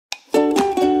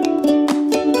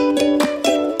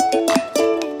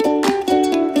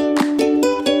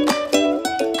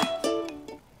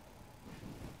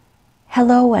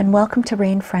Hello and welcome to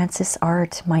Rain Francis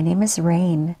Art. My name is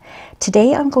Rain.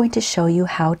 Today I'm going to show you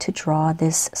how to draw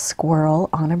this squirrel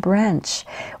on a branch.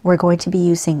 We're going to be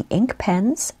using ink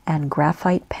pens and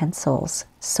graphite pencils.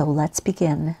 So let's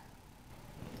begin.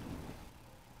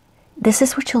 This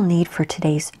is what you'll need for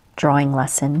today's drawing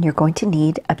lesson. You're going to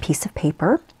need a piece of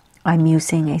paper. I'm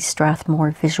using a Strathmore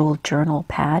visual journal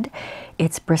pad.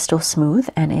 It's Bristol-Smooth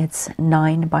and it's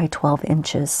 9 by 12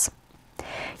 inches.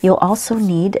 You'll also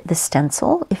need the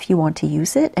stencil if you want to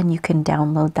use it, and you can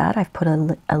download that. I've put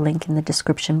a link in the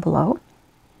description below.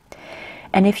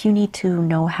 And if you need to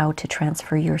know how to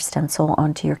transfer your stencil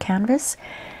onto your canvas,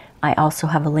 I also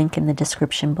have a link in the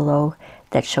description below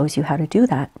that shows you how to do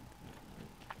that.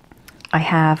 I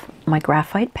have my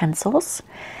graphite pencils.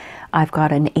 I've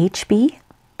got an HB,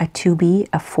 a 2B,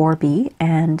 a 4B,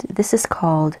 and this is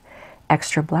called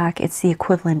extra black. It's the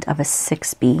equivalent of a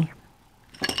 6B.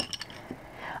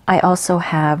 I also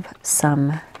have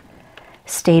some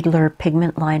Staedtler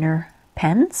pigment liner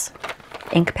pens,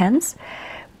 ink pens,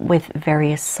 with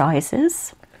various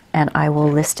sizes, and I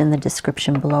will list in the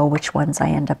description below which ones I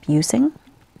end up using.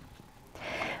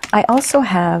 I also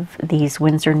have these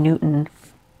Winsor Newton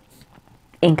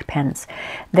ink pens.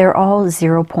 They're all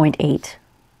 0.8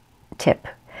 tip.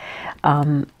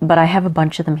 But I have a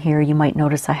bunch of them here. You might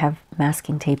notice I have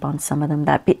masking tape on some of them.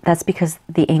 That's because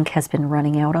the ink has been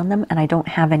running out on them and I don't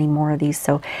have any more of these,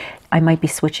 so I might be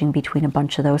switching between a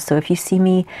bunch of those. So if you see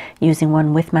me using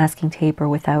one with masking tape or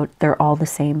without, they're all the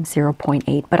same,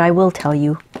 0.8. But I will tell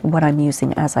you what I'm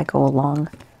using as I go along.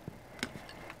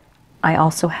 I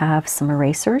also have some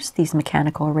erasers, these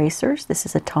mechanical erasers. This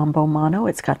is a Tombow Mono.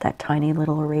 It's got that tiny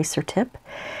little eraser tip.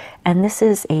 And this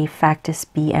is a Factus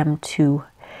BM2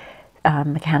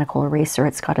 mechanical eraser.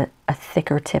 It's got a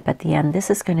thicker tip at the end. This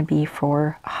is going to be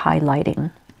for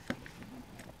highlighting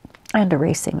and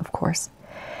erasing, of course.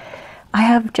 I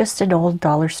have just an old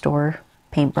dollar store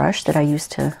paintbrush that I use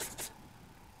to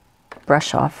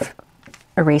brush off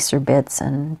eraser bits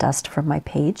and dust from my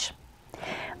page.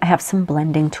 I have some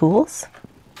blending tools,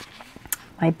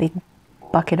 my big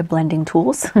bucket of blending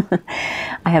tools.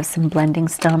 I have some blending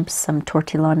stumps, some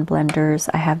Tortillon blenders.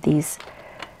 I have these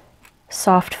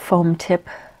soft foam tip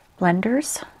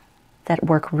blenders that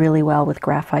work really well with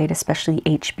graphite, especially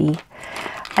HB.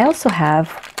 I also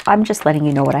have, I'm just letting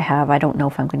you know what I have. I don't know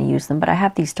if I'm going to use them, but I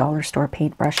have these dollar store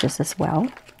paint brushes as well.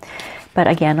 But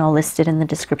again, I'll list it in the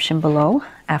description below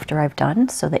after I've done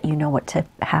so that you know what to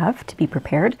have to be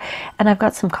prepared. And I've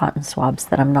got some cotton swabs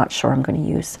that I'm not sure I'm going to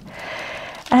use.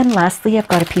 And lastly, I've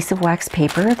got a piece of wax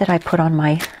paper that I put on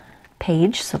my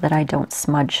page so that I don't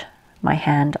smudge my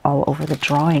hand all over the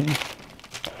drawing.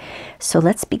 So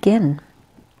let's begin.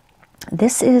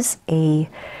 This is a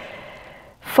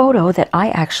photo that I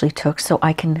actually took so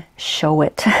I can show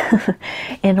it.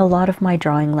 In a lot of my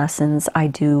drawing lessons, I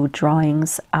do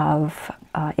drawings of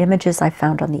images I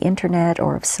found on the internet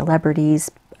or of celebrities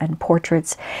and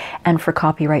portraits, and for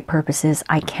copyright purposes,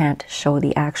 I can't show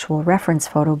the actual reference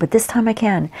photo, but this time I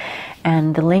can.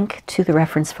 And the link to the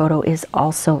reference photo is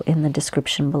also in the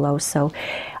description below. So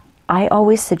I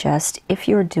always suggest, if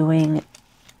you're doing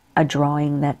a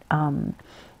drawing that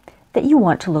that you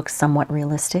want to look somewhat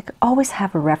realistic, always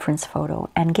have a reference photo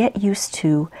and get used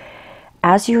to,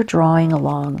 as you're drawing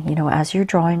along,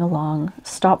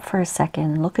 stop for a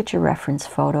second, look at your reference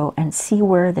photo and see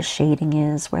where the shading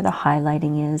is, where the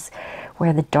highlighting is,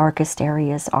 where the darkest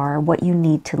areas are, what you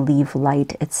need to leave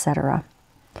light, etc.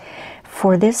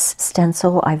 For this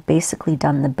stencil, I've basically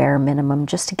done the bare minimum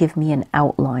just to give me an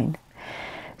outline.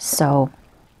 So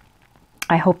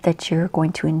I hope that you're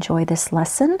going to enjoy this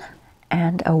lesson,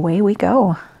 and away we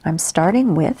go. I'm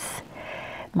starting with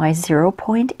my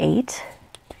 0.8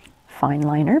 fine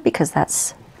liner because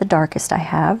that's the darkest I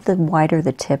have. The wider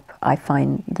the tip, I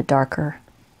find the darker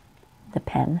the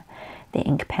pen, the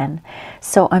ink pen.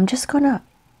 So I'm just going to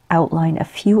outline a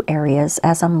few areas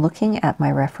as I'm looking at my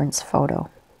reference photo.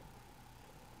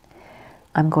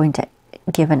 I'm going to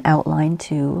give an outline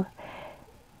to,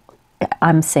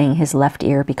 I'm saying his left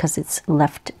ear because it's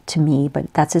left to me,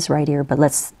 but that's his right ear. But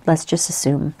let's just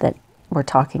assume that we're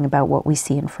talking about what we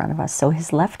see in front of us. So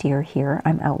his left ear here,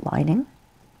 I'm outlining.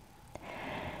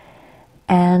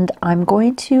 And I'm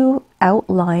going to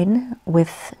outline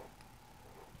with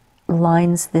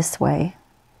lines this way,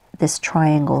 this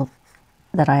triangle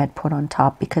that I had put on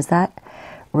top, because that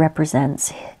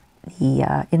represents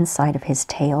the inside of his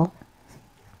tail.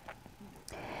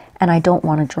 And I don't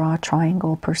want to draw a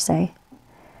triangle per se,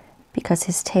 because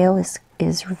his tail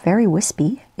is very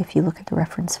wispy if you look at the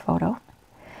reference photo.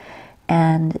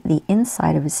 And the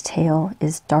inside of his tail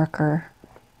is darker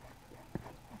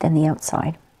than the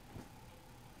outside.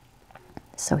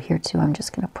 So here too, I'm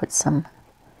just going to put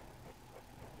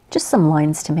just some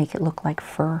lines to make it look like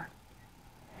fur.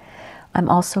 I'm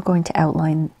also going to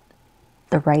outline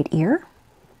the right ear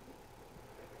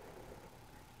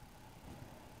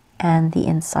and the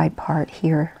inside part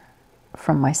here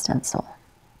from my stencil.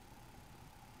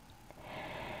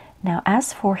 Now,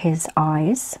 as for his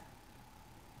eyes,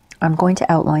 I'm going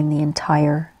to outline the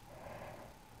entire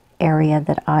area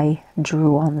that I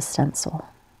drew on the stencil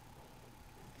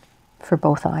for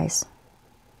both eyes.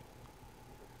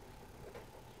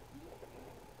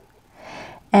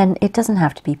 And it doesn't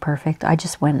have to be perfect. I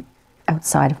just went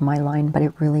outside of my line, but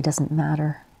it really doesn't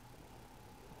matter.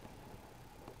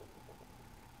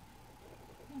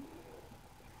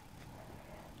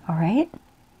 All right.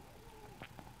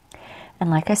 And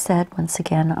like I said, once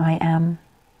again, I am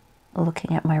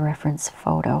looking at my reference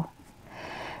photo.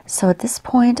 So at this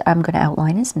point, I'm going to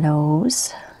outline his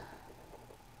nose.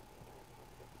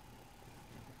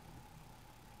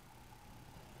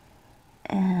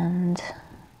 And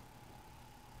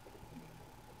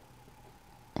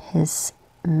his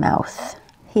mouth.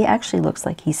 He actually looks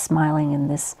like he's smiling in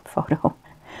this photo.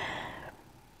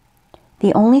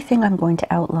 The only thing I'm going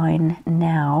to outline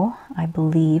now, I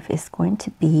believe, is going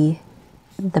to be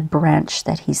the branch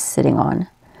that he's sitting on.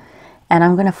 And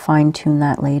I'm going to fine-tune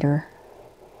that later.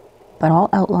 But I'll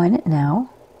outline it now.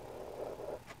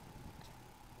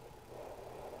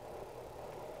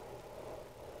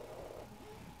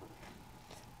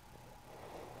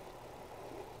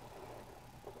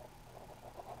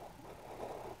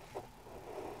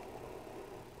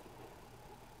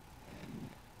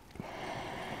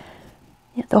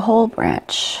 Yeah, the whole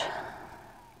branch.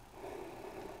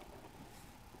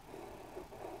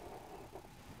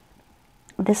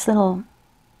 This little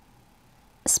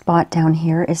spot down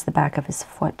here is the back of his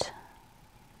foot.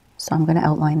 So I'm going to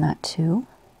outline that too.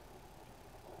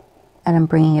 And I'm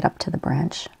bringing it up to the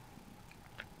branch.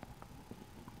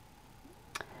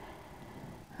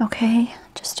 Okay,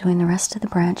 just doing the rest of the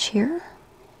branch here.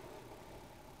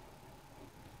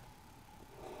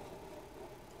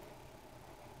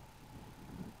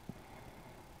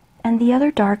 And the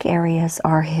other dark areas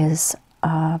are his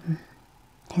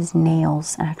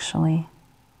nails, actually.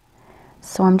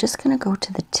 So I'm just going to go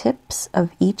to the tips of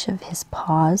each of his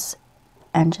paws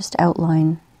and just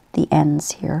outline the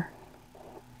ends here,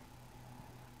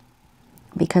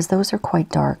 because those are quite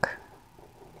dark.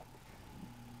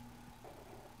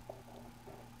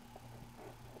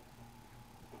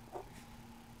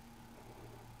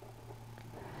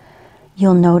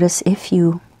 You'll notice if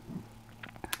you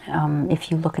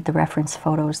look at the reference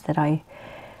photos that I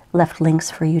left links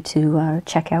for you to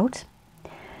check out,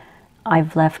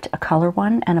 I've left a color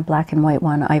one and a black and white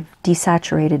one. I've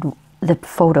desaturated the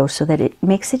photo so that it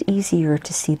makes it easier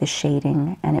to see the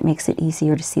shading and it makes it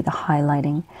easier to see the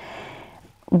highlighting.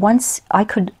 Once I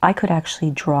could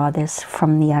actually draw this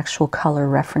from the actual color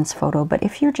reference photo, but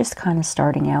if you're just kind of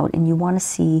starting out and you want to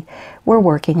see, we're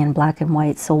working in black and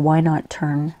white, so why not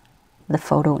turn the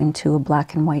photo into a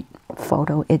black and white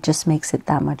photo? It just makes it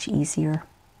that much easier.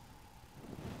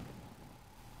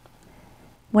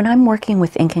 When I'm working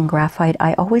with ink and graphite,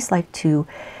 I always like to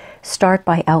start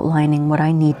by outlining what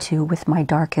I need to with my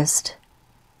darkest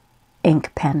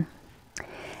ink pen.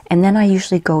 And then I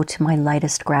usually go to my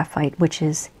lightest graphite, which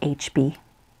is HB.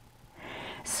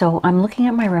 So I'm looking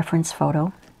at my reference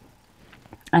photo,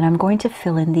 and I'm going to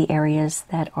fill in the areas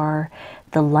that are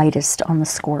the lightest on the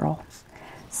squirrel.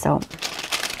 So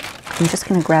I'm just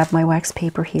going to grab my wax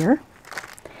paper here,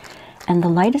 and the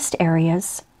lightest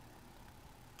areas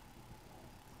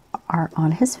are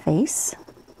on his face,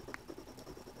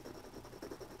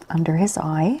 under his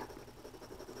eye,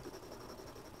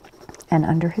 and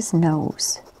under his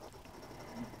nose.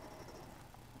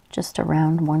 Just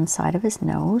around one side of his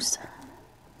nose.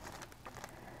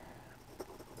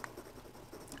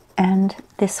 And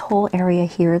this whole area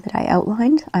here that I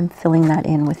outlined, I'm filling that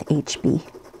in with HB.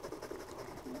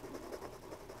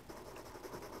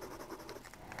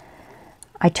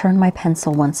 I turn my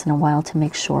pencil once in a while to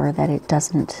make sure that it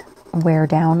doesn't wear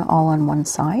down all on one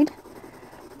side.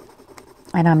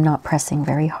 And I'm not pressing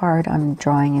very hard. I'm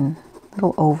drawing in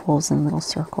little ovals and little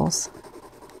circles.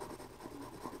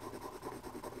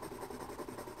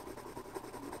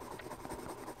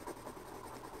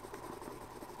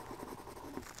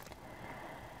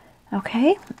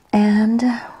 Okay, and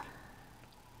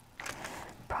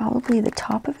probably the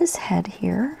top of his head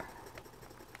here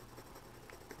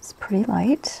is pretty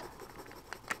light.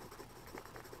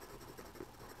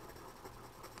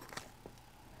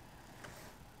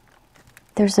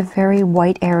 There's a very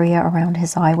white area around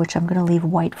his eye, which I'm going to leave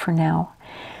white for now.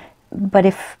 But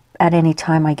if at any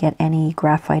time I get any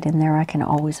graphite in there, I can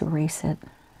always erase it.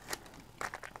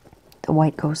 The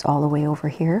white goes all the way over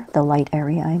here, the light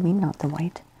area, I mean, not the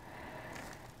white.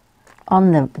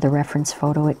 On the reference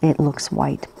photo, it looks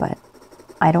white, but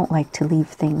I don't like to leave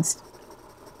things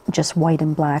just white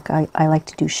and black. I like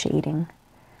to do shading.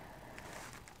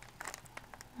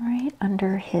 All right,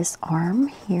 under his arm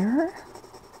here.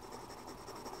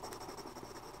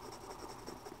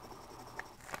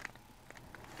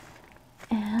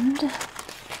 And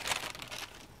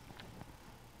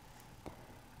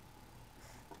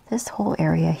this whole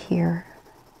area here,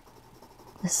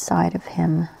 this side of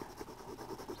him,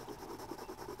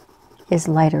 is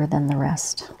lighter than the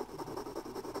rest.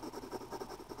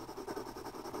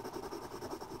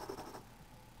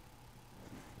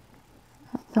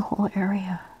 The whole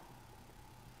area.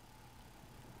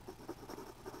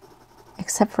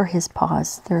 Except for his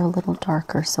paws. They're a little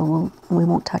darker, so we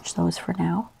won't touch those for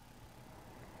now.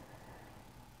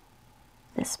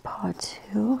 This paw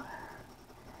too.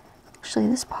 Actually,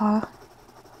 this paw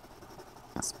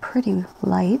is pretty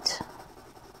light.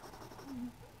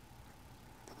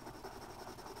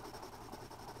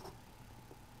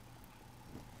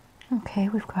 Okay,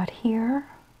 we've got here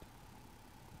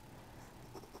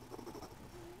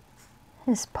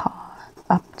his paw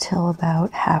up till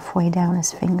about halfway down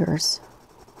his fingers.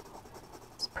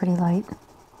 It's pretty light.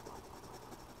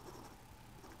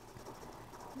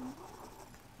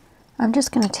 I'm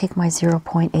just going to take my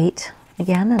 0.8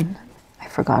 again, and I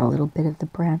forgot a little bit of the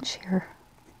branch here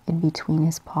in between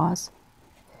his paws.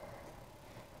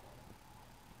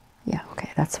 Yeah,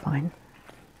 okay, that's fine.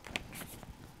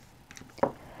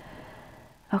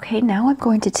 Okay, now I'm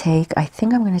going to take, I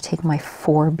think I'm going to take my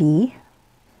 4B,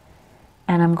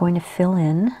 and I'm going to fill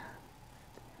in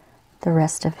the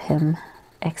rest of him,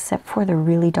 except for the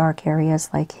really dark areas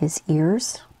like his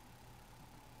ears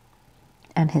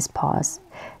and his paws.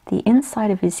 The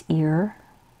inside of his ear,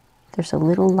 there's a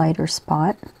little lighter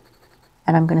spot,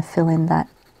 and I'm going to fill in that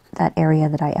area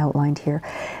that I outlined here.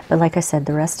 But like I said,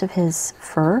 the rest of his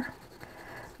fur,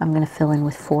 I'm going to fill in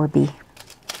with 4B.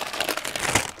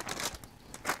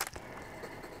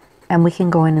 And we can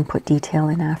go in and put detail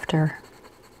in after.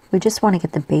 We just want to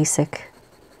get the basic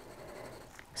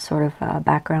sort of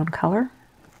background color.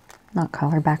 Not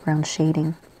color, background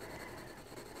shading.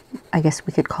 I guess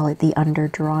we could call it the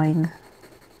underdrawing.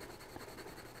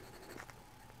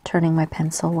 Turning my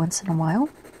pencil once in a while.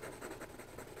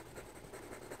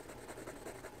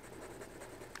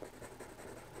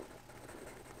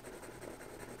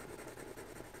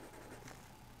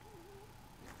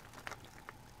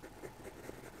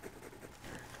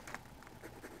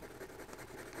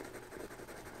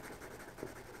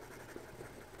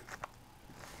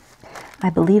 I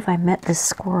believe I met this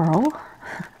squirrel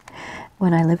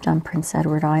when I lived on Prince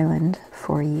Edward Island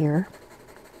for a year.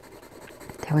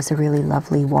 There was a really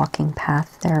lovely walking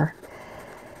path there,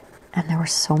 and there were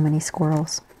so many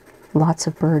squirrels. Lots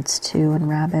of birds too, and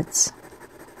rabbits.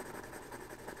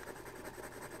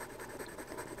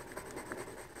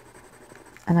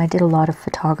 And I did a lot of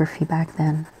photography back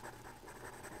then.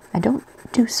 I don't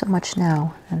do so much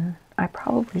now, and I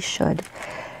probably should.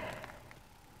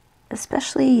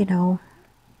 Especially, you know,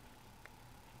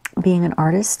 being an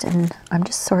artist, and I'm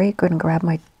just sorry I'm going to grab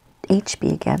my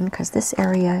HB again because this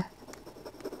area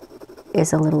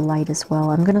is a little light as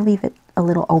well. I'm going to leave it a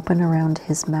little open around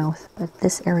his mouth, but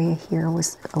this area here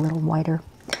was a little wider.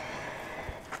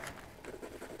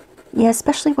 Yeah,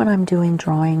 especially when I'm doing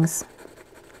drawings,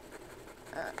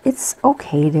 it's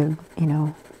okay to, you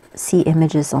know, see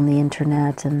images on the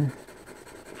internet,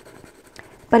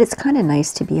 but it's kind of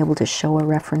nice to be able to show a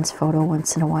reference photo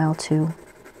once in a while too.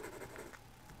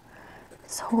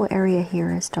 This whole area here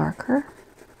is darker.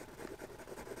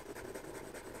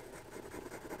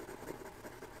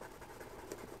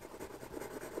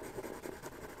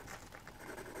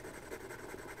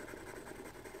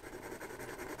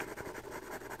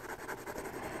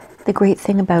 The great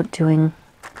thing about doing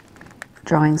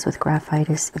drawings with graphite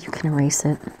is you can erase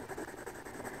it.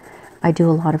 I do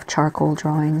a lot of charcoal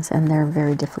drawings, and they're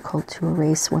very difficult to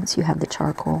erase once you have the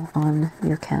charcoal on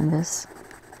your canvas.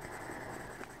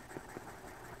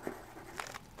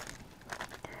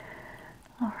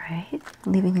 All right,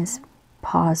 leaving his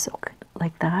paws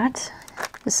like that.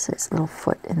 This is his little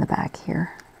foot in the back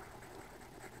here.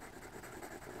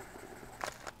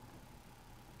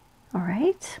 All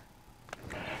right.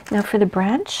 Now for the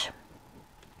branch,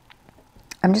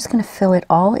 I'm just going to fill it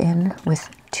all in with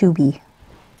 2B.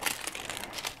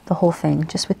 The whole thing,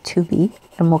 just with 2B.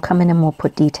 And we'll come in and we'll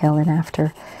put detail in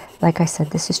after. Like I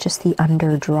said, this is just the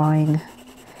under drawing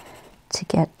to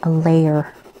get a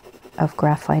layer of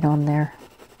graphite on there.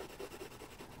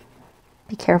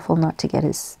 Be careful not to get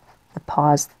the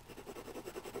paws,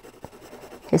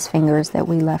 his fingers that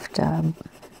we left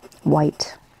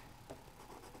white.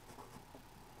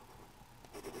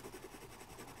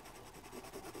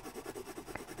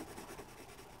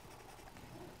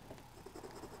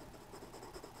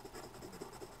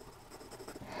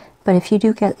 But if you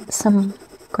do get some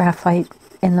graphite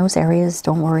in those areas,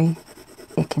 don't worry,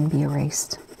 it can be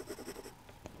erased.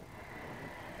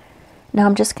 Now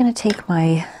I'm just going to take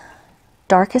my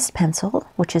darkest pencil,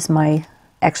 which is my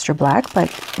extra black,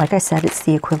 but like I said, it's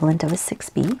the equivalent of a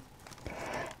 6B,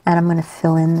 and I'm going to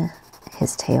fill in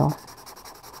his tail.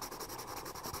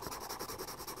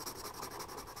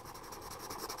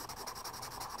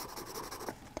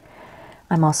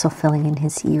 I'm also filling in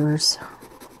his ears.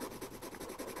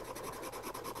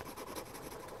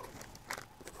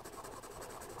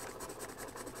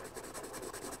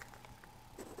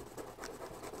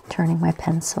 Turning my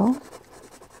pencil.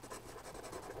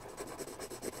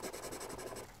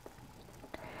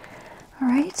 All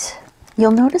right,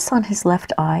 you'll notice on his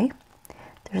left eye,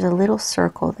 there's a little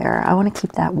circle there. I want to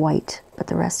keep that white, but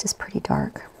the rest is pretty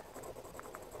dark.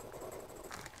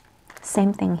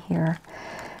 Same thing here.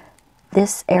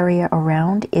 This area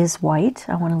around is white.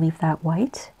 I want to leave that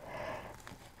white.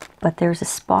 But there's a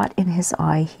spot in his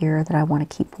eye here that I want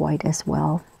to keep white as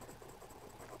well.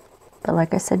 But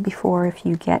like I said before, if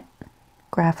you get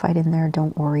graphite in there,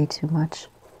 don't worry too much.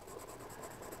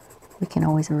 We can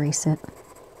always erase it.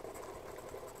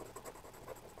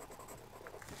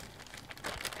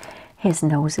 His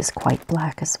nose is quite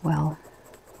black as well.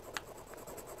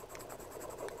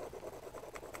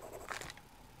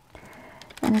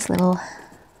 And his little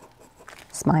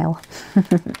smile.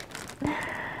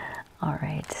 All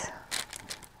right.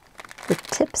 The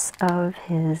tips of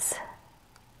his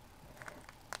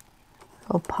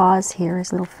little paws here,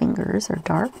 his little fingers are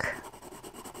dark.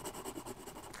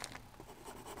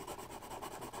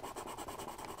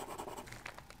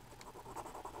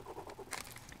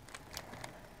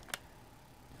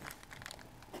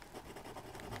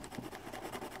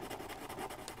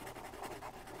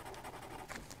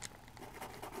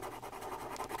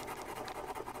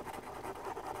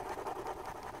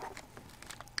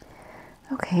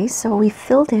 Okay, so we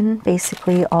filled in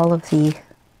basically all of the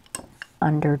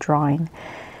under drawing.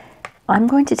 I'm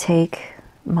going to take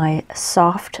my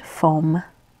soft foam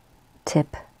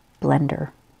tip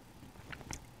blender.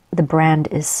 The brand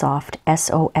is Soft,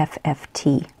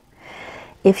 S-O-F-F-T.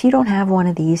 If you don't have one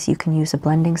of these, you can use a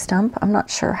blending stump. I'm not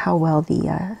sure how well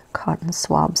the cotton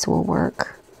swabs will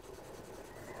work.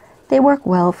 They work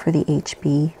well for the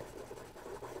HB,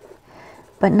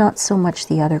 but not so much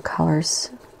the other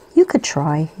colors. You could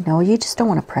try, you know, you just don't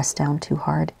want to press down too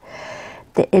hard.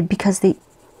 Because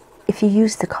if you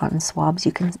use the cotton swabs,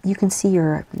 you can see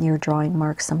your drawing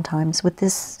marks sometimes. With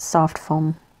this soft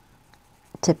foam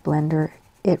tip blender,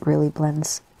 it really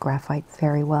blends graphite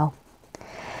very well.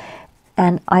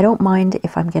 And I don't mind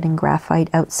if I'm getting graphite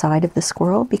outside of the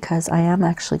squirrel, because I am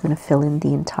actually going to fill in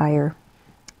the entire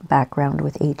background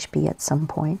with HB at some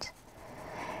point.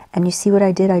 And you see what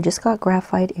I did? I just got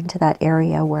graphite into that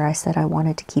area where I said I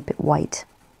wanted to keep it white.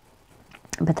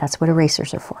 But that's what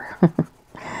erasers are for.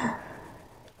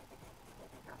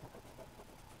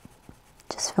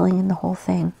 Just filling in the whole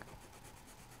thing.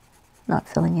 Not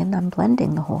filling in, I'm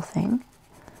blending the whole thing.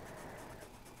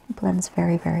 It blends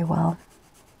very, very well.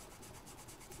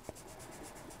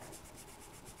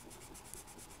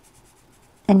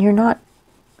 And you're not,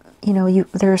 you know,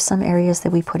 there are some areas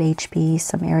that we put HB,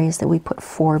 some areas that we put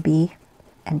 4B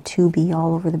and 2B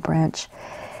all over the branch.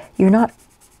 You're not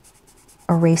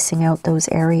erasing out those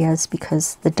areas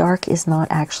because the dark is not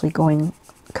actually going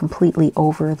completely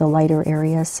over the lighter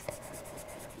areas.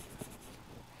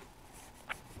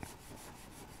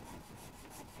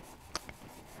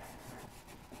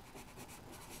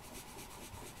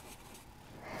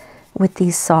 With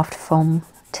these soft foam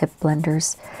tip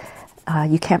blenders,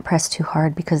 you can't press too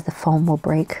hard because the foam will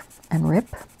break and rip.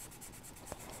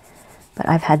 But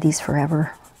I've had these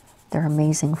forever. They're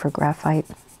amazing for graphite.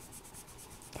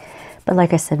 But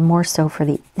like I said, more so for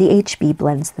the HB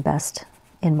blends the best,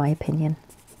 in my opinion.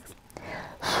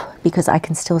 Because I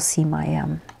can still see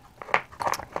my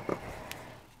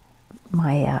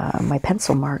my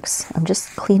pencil marks. I'm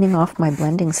just cleaning off my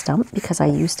blending stump because I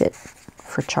used it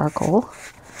for charcoal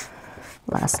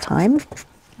last time.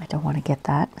 I don't want to get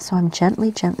that. So I'm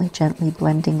gently, gently, gently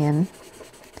blending in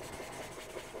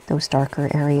those darker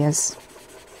areas.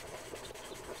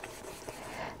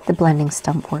 The blending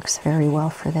stump works very well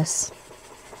for this,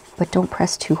 but don't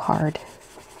press too hard.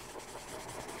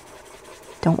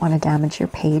 Don't want to damage your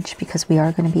page because we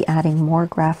are going to be adding more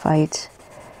graphite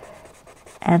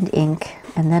and ink,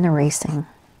 and then erasing.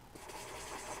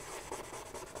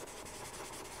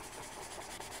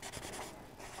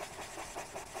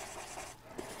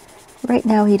 Right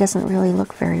now he doesn't really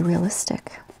look very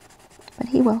realistic, but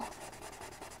he will.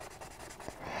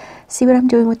 See what I'm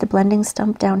doing with the blending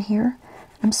stump down here?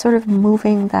 I'm sort of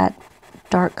moving that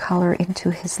dark color into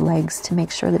his legs to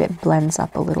make sure that it blends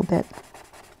up a little bit.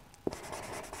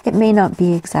 It may not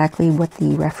be exactly what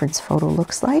the reference photo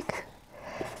looks like,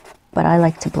 but I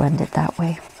like to blend it that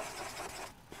way.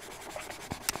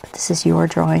 But this is your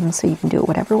drawing, so you can do it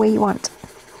whatever way you want.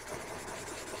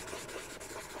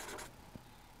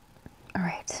 All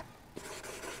right.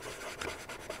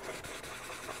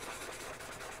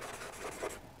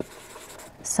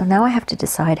 So now I have to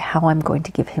decide how I'm going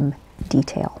to give him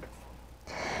detail.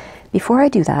 Before I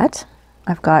do that,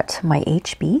 I've got my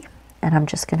HB, and I'm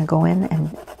just going to go in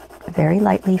and very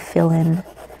lightly fill in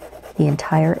the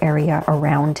entire area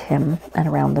around him and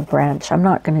around the branch. I'm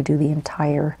not going to do the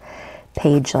entire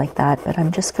page like that, but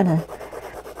I'm just going to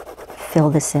fill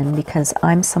this in because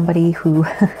I'm somebody who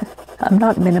I'm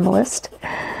not minimalist,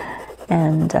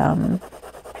 and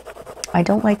I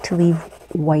don't like to leave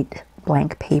white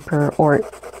blank paper, or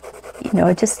you know,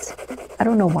 I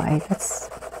don't know why. That's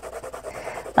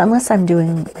unless I'm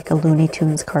doing like a Looney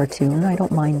Tunes cartoon, I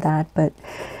don't mind that, but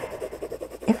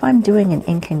if I'm doing an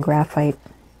ink and graphite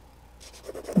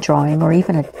drawing, or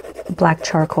even a black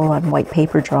charcoal on white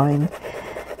paper drawing,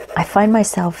 I find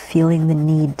myself feeling the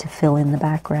need to fill in the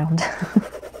background.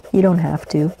 You don't have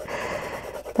to.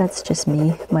 That's just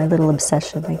me, my little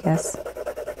obsession, I guess.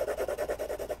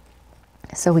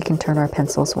 So we can turn our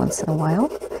pencils once in a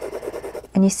while.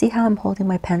 And you see how I'm holding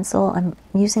my pencil? I'm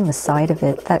using the side of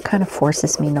it. That kind of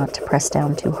forces me not to press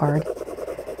down too hard.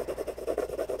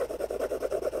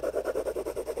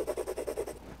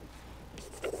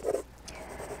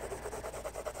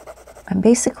 I'm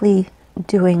basically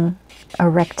doing a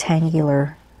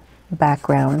rectangular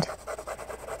background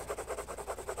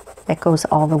that goes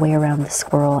all the way around the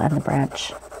squirrel and the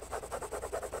branch.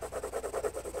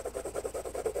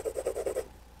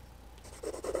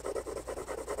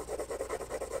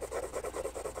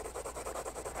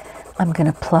 I'm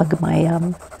going to plug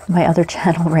my my other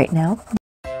channel right now.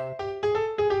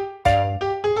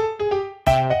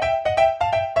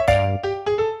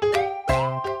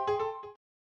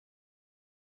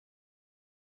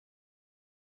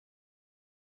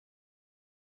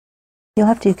 You'll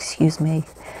have to excuse me,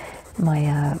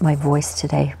 my voice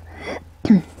today.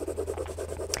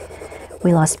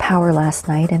 We lost power last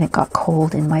night and it got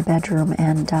cold in my bedroom,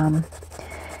 and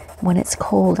when it's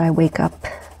cold I wake up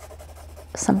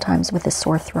sometimes with a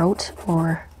sore throat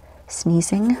or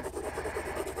sneezing,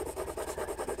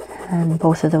 and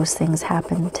both of those things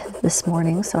happened this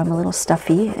morning, so I'm a little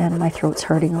stuffy and my throat's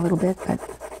hurting a little bit, but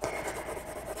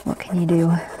what can you do?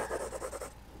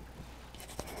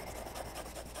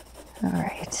 All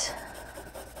right.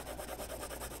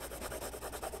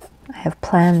 I have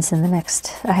plans in the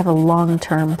next, I have a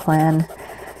long-term plan,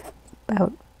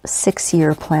 about a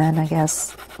 6-year plan, I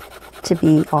guess, to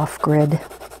be off-grid.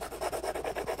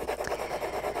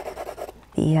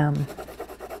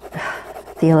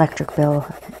 The electric bill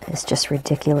is just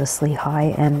ridiculously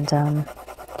high, and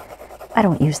I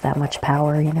don't use that much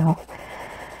power, you know.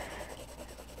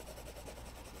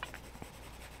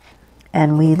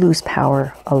 And we lose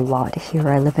power a lot here.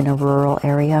 I live in a rural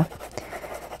area.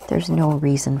 There's no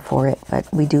reason for it,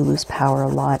 but we do lose power a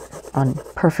lot on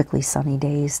perfectly sunny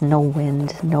days, no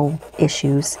wind, no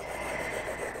issues.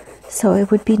 So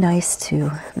it would be nice to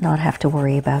not have to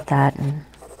worry about that, and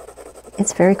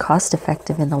it's very cost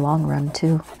effective in the long run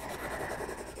too.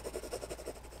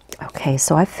 Okay,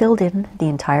 so I've filled in the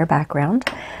entire background.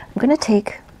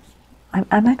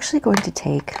 I'm actually going to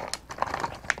take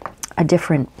a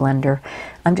different blender.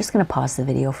 I'm just going to pause the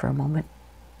video for a moment.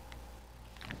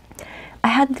 I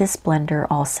had this blender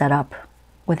all set up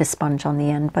with a sponge on the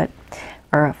end,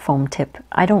 or a foam tip.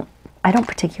 I don't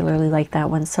particularly like that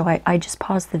one, so I just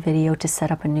paused the video to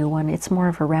set up a new one. It's more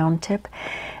of a round tip,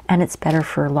 and it's better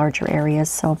for larger areas,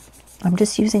 so I'm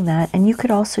just using that. And you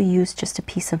could also use just a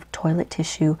piece of toilet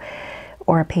tissue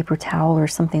or a paper towel or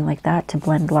something like that to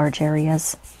blend large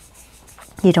areas.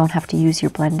 You don't have to use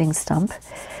your blending stump.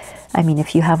 I mean,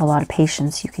 if you have a lot of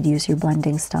patience, you could use your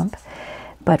blending stump.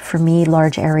 But for me,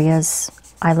 large areas,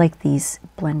 I like these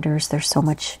blenders. They're so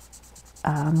much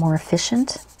more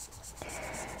efficient.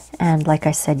 And like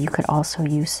I said, you could also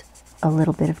use a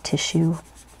little bit of tissue.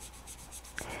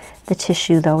 The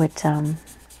tissue, though,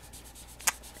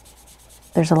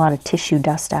 there's a lot of tissue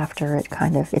dust after it,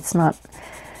 kind of. It's not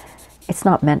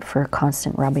meant for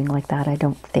constant rubbing like that, I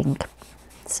don't think.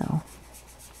 So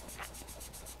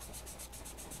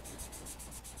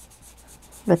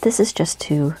But this is just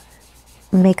to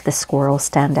make the squirrel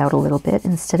stand out a little bit.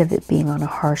 Instead of it being on a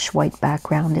harsh white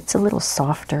background, it's a little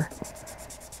softer.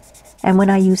 And when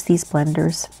I use these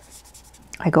blenders,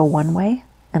 I go one way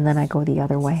and then I go the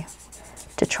other way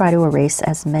to try to erase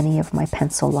as many of my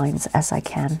pencil lines as I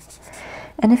can.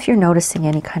 And if you're noticing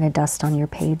any kind of dust on your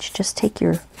page, just take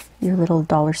your little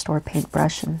dollar store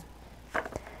paintbrush and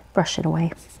brush it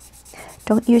away.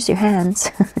 Don't use your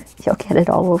hands. You'll get it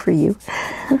all over you.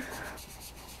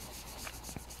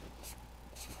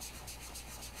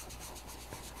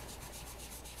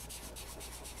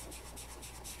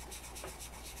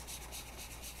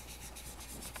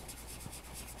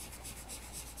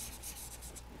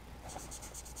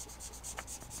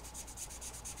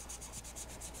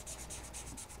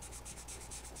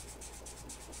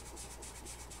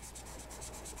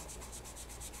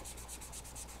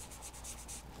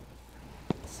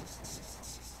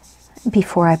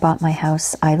 Before I bought my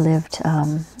house, I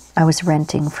was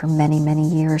renting for many, many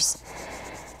years.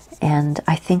 And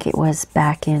I think it was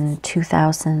back in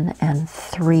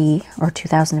 2003 or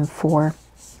 2004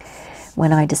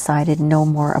 when I decided no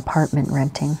more apartment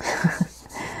renting.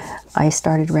 I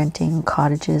started renting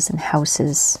cottages and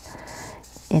houses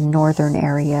in northern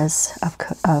areas of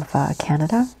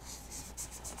Canada.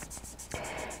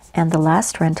 And the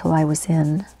last rental I was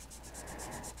in,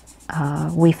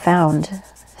 we found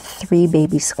 3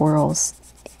 baby squirrels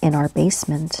in our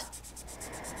basement.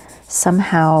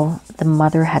 Somehow the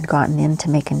mother had gotten in to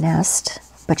make a nest,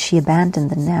 but she abandoned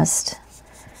the nest,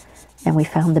 and we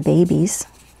found the babies,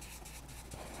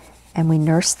 and we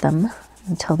nursed them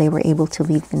until they were able to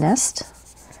leave the nest.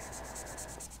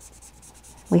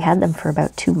 We had them for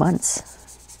about 2 months.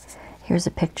 Here's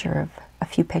a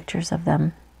few pictures of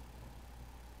them.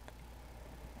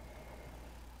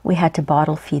 We had to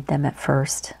bottle feed them at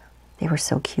first. They were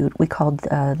so cute. We called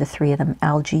the 3 of them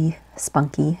Algie,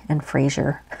 Spunky, and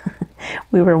Frasier.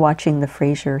 We were watching the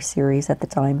Frasier series at the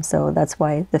time, so that's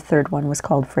why the 3rd one was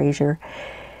called Frasier.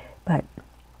 But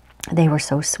they were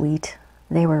so sweet.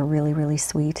 They were really, really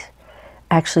sweet.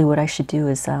 Actually, what I should do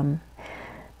is,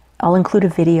 I'll include a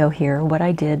video here. What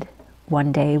I did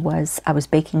one day was I was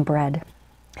baking bread,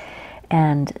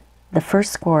 and the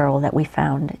first squirrel that we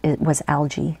found, it was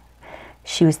Algie.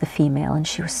 She was the female, and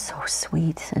she was so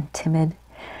sweet and timid.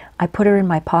 I put her in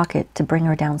my pocket to bring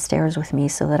her downstairs with me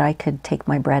so that I could take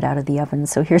my bread out of the oven.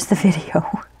 So here's the video.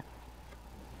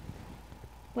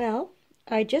 Well,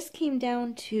 I just came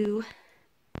down to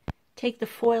take the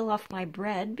foil off my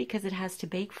bread because it has to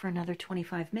bake for another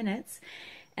 25 minutes.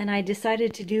 And I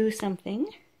decided to do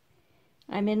something.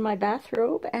 I'm in my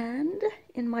bathrobe, and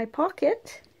in my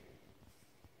pocket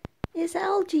is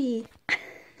Algie.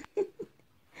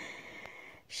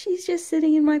 She's just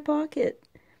sitting in my pocket.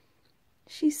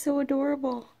 She's so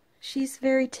adorable. She's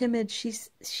very timid. She's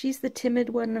the timid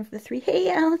one of the 3. Hey,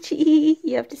 Algie,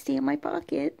 you have to stay in my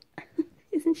pocket.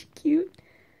 Isn't she cute?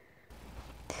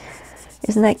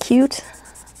 Isn't that cute?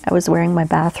 I was wearing my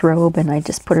bathrobe and I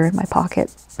just put her in my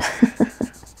pocket.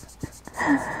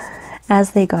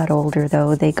 As they got older,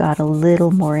 though, they got a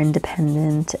little more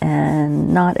independent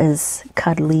and not as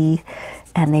cuddly,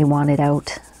 and they wanted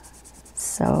out.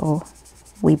 So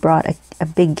we brought a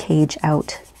big cage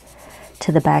out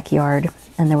to the backyard,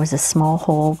 and there was a small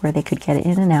hole where they could get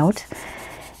in and out,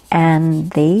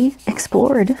 and they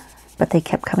explored, but they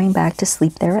kept coming back to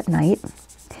sleep there at night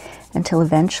until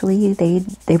eventually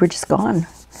they were just gone.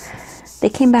 They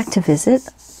came back to visit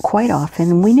quite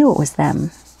often, and we knew it was them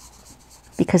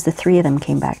because the 3 of them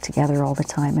came back together all the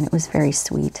time, and it was very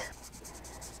sweet.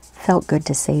 Felt good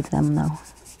to save them, though.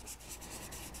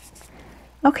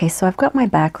 Okay, so I've got my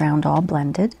background all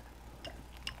blended.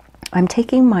 I'm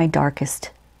taking my darkest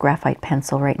graphite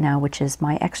pencil right now, which is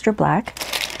my extra black,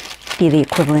 be the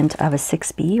equivalent of a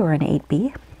 6B or an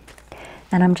 8B.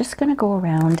 And I'm just going to go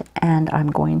around and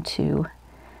I'm going to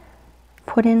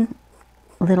put in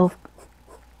little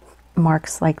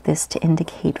marks like this to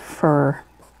indicate fur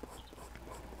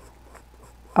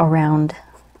around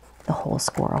the whole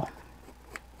squirrel.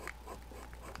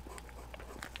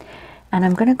 And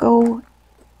I'm going to go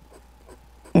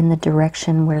in the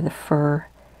direction where the fur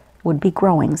would be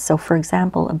growing. So for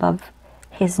example, above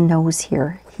his nose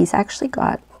here, he's actually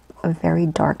got a very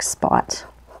dark spot,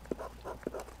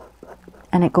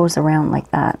 and it goes around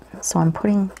like that. So I'm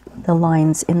putting the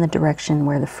lines in the direction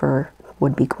where the fur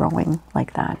would be growing,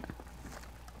 like that.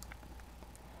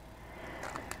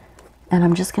 And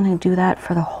I'm just going to do that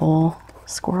for the whole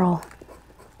squirrel.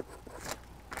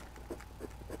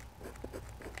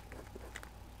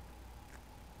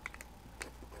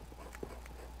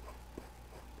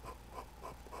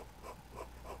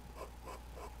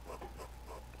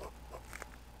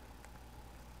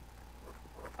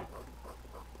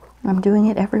 I'm doing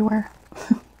it everywhere.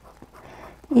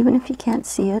 Even if you can't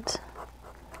see it,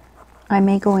 I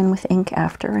may go in with ink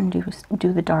after and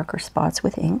do the darker spots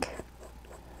with ink.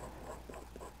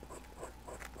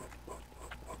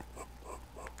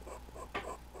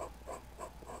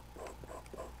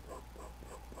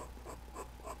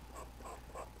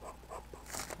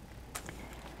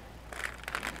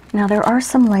 Now there are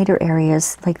some lighter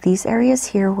areas, like these areas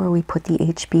here where we put the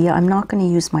HB. I'm not going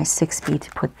to use my 6B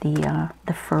to put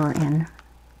the fur in.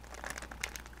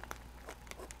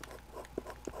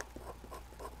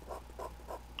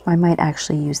 I might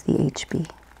actually use the HB.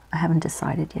 I haven't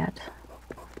decided yet.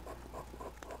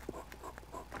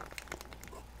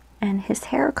 And his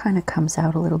hair kind of comes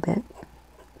out a little bit.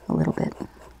 A little bit.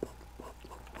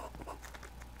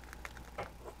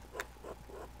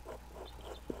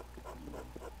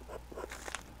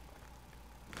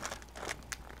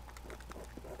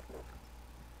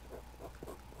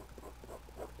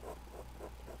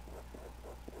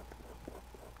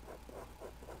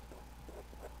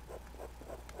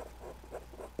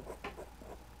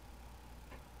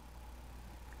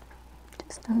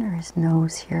 Just under his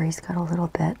nose here, he's got a little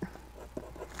bit.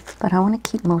 But I want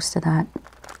to keep most of that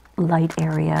light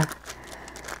area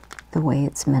the way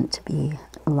it's meant to be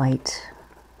light.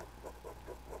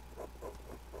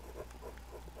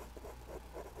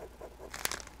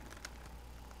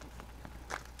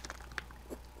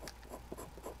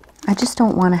 I just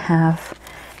don't want to have,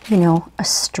 you know, a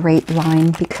straight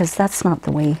line, because that's not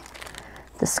the way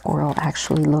the squirrel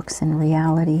actually looks in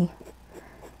reality.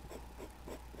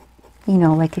 You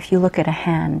know, like if you look at a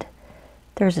hand,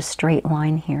 there's a straight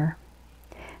line here.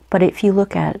 But if you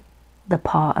look at the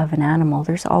paw of an animal,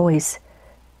 there's always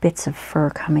bits of fur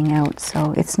coming out,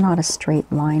 so it's not a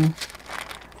straight line.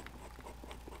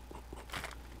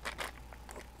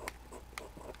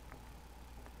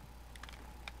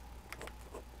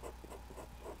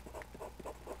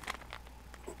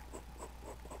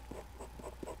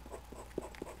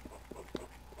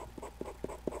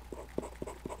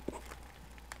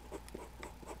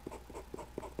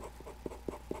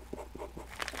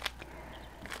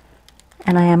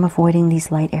 And I am avoiding these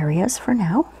light areas for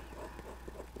now.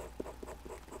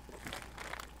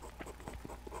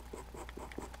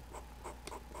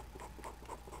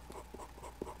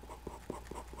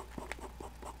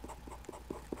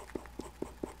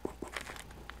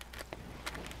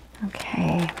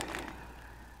 Okay.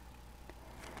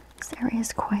 This area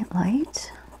is quite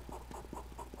light.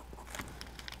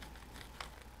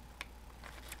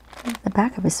 The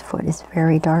back of his foot is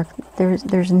very dark.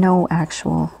 There's no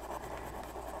actual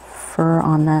fur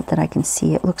on that I can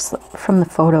see. It looks, from the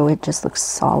photo, it just looks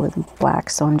solid black,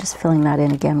 so I'm just filling that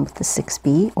in again with the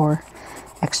 6B or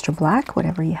extra black,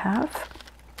 whatever you have.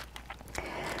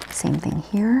 Same thing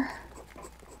here.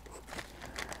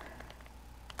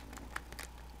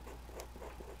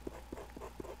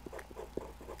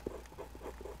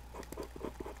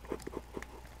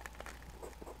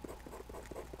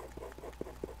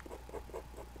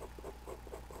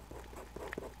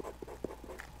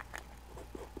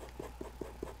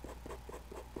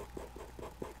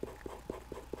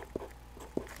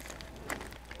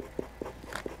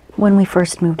 When we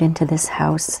first moved into this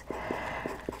house,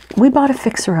 we bought a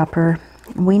fixer-upper.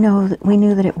 We knew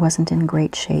that it wasn't in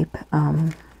great shape,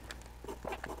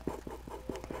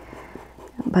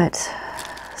 but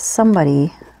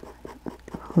somebody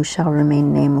who shall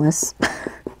remain nameless,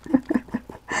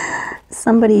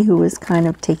 somebody who was kind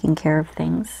of taking care of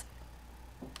things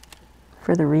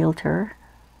for the realtor,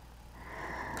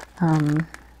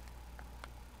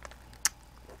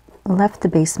 left the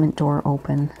basement door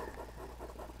open.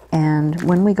 And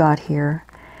when we got here,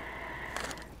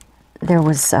 there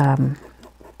was a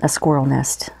squirrel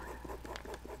nest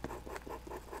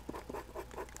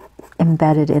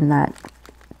embedded in that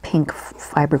pink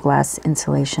fiberglass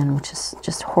insulation, which is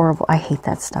just horrible. I hate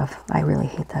that stuff. I really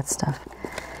hate that stuff.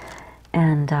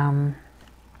 And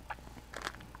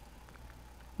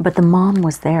but the mom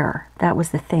was there. That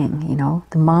was the thing, you know.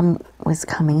 The mom was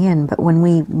coming in, but when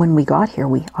we got here,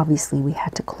 we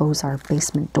had to close our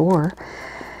basement door.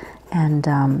 And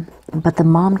but the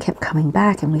mom kept coming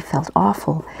back, and we felt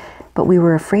awful. But we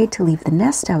were afraid to leave the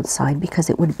nest outside because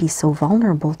it would be so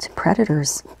vulnerable to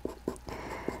predators.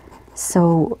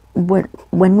 So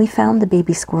when we found the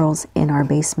baby squirrels in our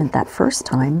basement that first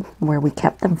time, where we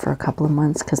kept them for a couple of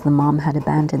months because the mom had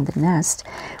abandoned the nest,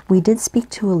 we did speak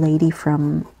to a lady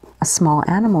from a small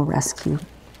animal rescue.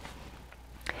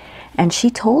 And she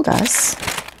told us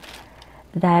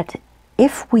that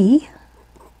if we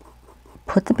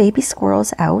put the baby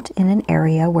squirrels out in an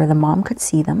area where the mom could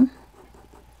see them,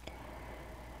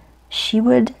 she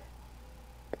would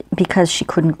because she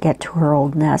couldn't get to her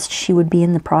old nest, she would be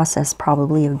in the process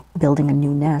probably of building a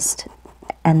new nest.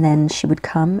 And then she would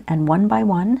come, and one by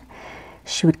one,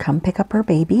 she would come pick up her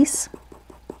babies,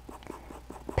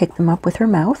 pick them up with her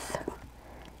mouth,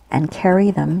 and carry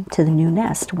them to the new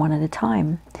nest one at a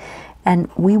time.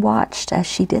 And we watched as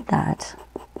she did that.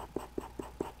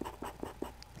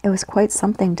 It was quite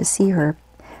something to see her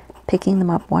picking them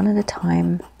up one at a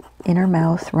time in her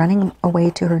mouth, running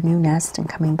away to her new nest and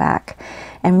coming back.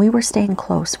 And we were staying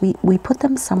close. We put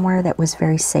them somewhere that was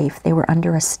very safe. They were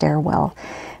under a stairwell,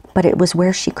 but it was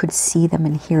where she could see them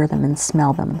and hear them and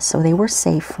smell them. So they were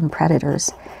safe from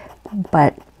predators,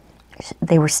 but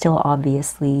they were still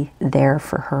obviously there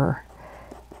for her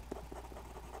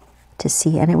to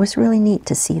see. And it was really neat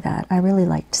to see that. I really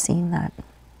liked seeing that.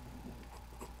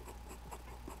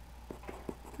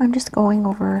 I'm just going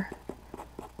over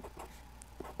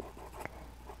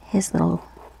his little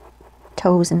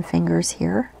toes and fingers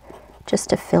here just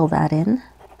to fill that in.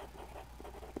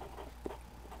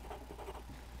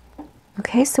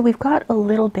 Okay, so we've got a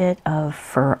little bit of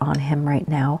fur on him right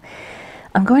now.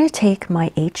 I'm going to take my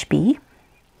HB,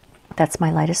 that's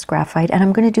my lightest graphite, and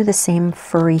I'm going to do the same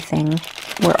furry thing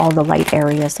where all the light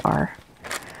areas are.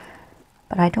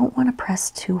 But I don't want to press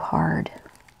too hard,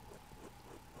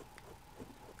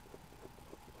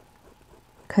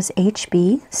 because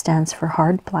HB stands for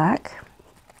hard black,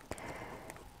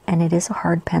 and it is a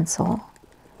hard pencil.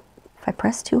 If I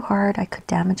press too hard, I could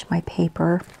damage my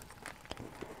paper.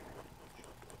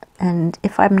 And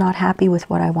if I'm not happy with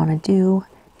what I want to do,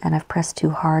 and I've pressed too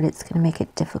hard, it's going to make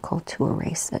it difficult to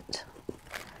erase it.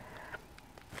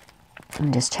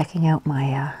 I'm just checking out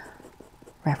my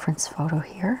reference photo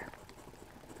here.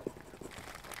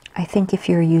 I think if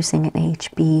you're using an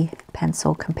HB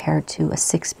pencil compared to a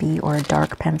 6B or a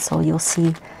dark pencil, you'll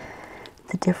see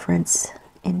the difference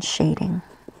in shading.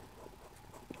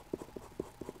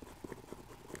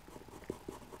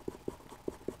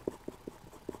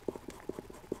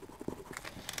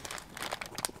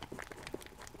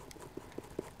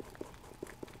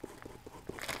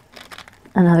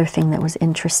 Another thing that was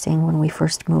interesting when we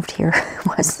first moved here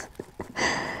was,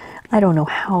 I don't know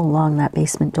how long that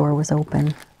basement door was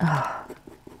open. Oh,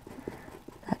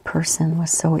 that person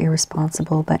was so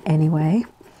irresponsible, but anyway,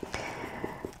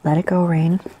 let it go,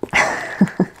 Rain.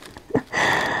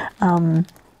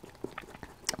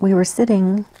 We were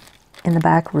sitting in the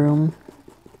back room,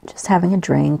 just having a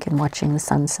drink and watching the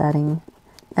sun setting,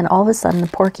 and all of a sudden the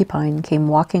porcupine came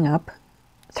walking up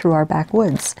through our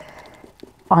backwoods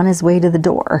on his way to the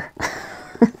door.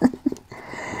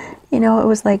 You know, it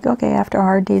was like, okay, after a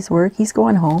hard day's work, he's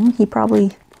going home. He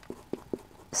probably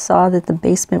saw that the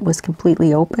basement was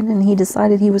completely open and he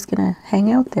decided he was going to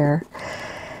hang out there.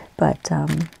 But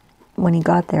when he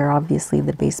got there, obviously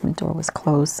the basement door was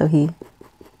closed, so he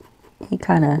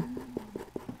kind of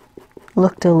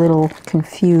looked a little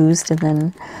confused and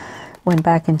then went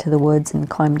back into the woods and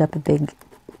climbed up a big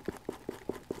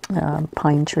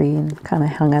pine tree and kind of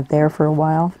hung out there for a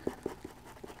while.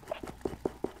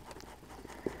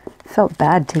 Felt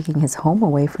bad taking his home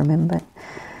away from him, but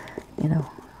you know,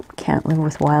 can't live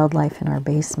with wildlife in our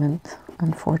basement,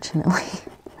 unfortunately.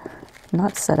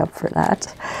 Not set up for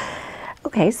that.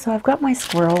 Okay, so I've got my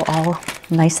squirrel all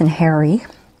nice and hairy.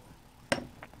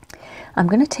 I'm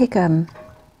going to take a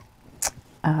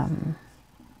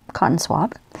cotton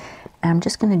swab, and I'm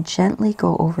just going to gently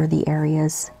go over the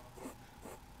areas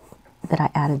that I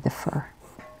added the fur.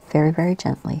 Very, very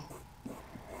gently.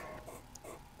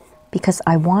 Because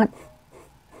I want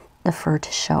the fur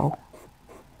to show,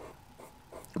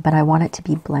 but I want it to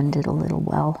be blended a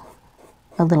little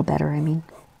better, I mean.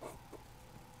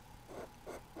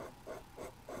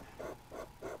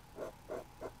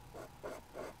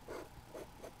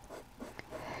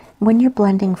 When you're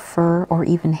blending fur or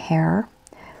even hair,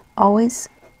 always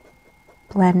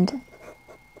blend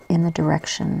in the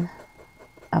direction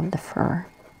of the fur.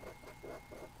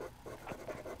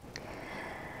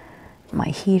 My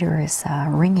heater is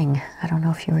ringing. I don't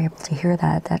know if you were able to hear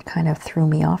that. That kind of threw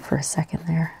me off for a second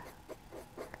there.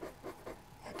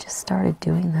 It just started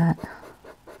doing that.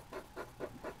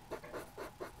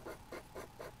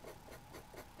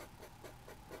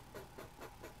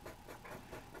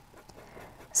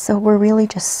 So we're really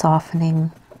just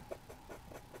softening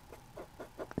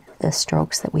the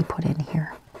strokes that we put in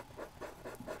here.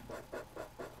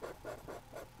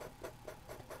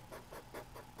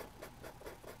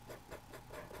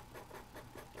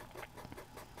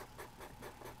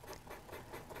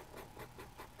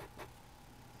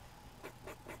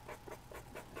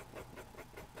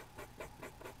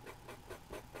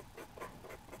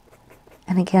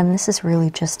 And again, this is really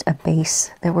just a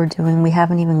base that we're doing. We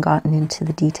haven't even gotten into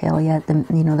the detail yet,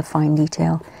 the fine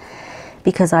detail,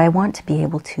 because I want to be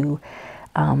able to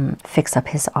fix up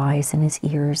his eyes and his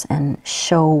ears and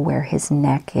show where his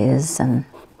neck is. And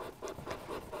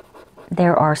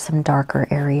there are some darker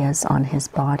areas on his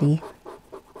body,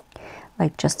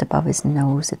 like just above his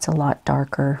nose. It's a lot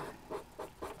darker.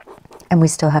 And we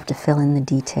still have to fill in the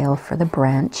detail for the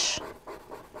branch.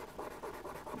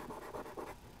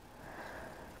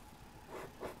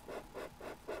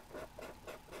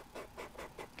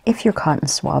 If your cotton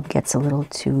swab gets a little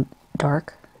too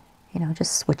dark,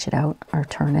 just switch it out or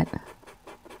turn it.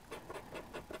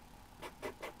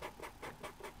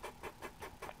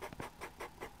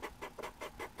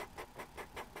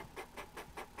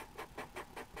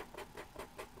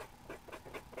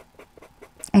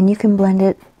 And you can blend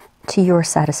it to your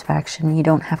satisfaction. You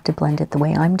don't have to blend it the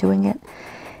way I'm doing it.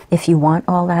 If you want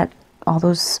all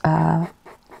those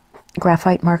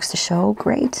graphite marks to show,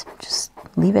 great. Just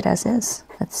leave it as is.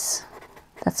 That's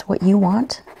what you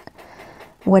want.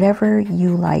 Whatever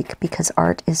you like, because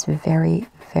art is very,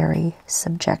 very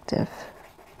subjective.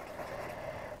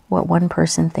 What one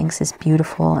person thinks is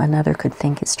beautiful, another could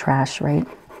think is trash, right?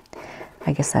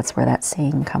 I guess that's where that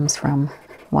saying comes from.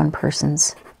 One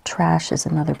person's trash is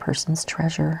another person's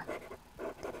treasure.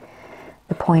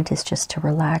 The point is just to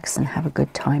relax and have a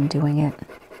good time doing it.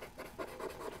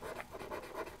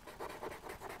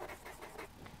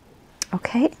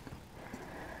 Okay.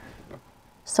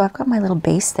 So I've got my little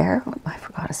base there. Oh, I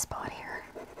forgot a spot here.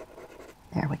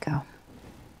 There we go.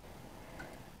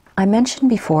 I mentioned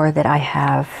before that I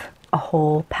have a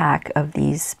whole pack of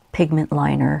these pigment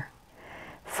liner,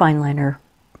 fine liner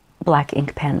black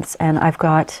ink pens, and I've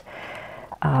got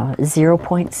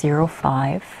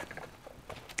 0.05.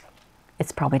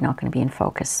 It's probably not going to be in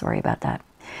focus, sorry about that.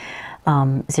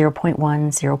 0.1,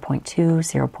 0.2,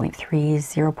 0.3,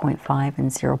 0.5,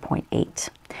 and 0.8.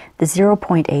 The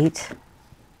 0.8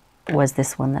 was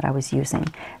this one that I was using.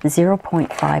 The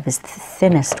 0.5 is the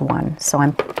thinnest one, so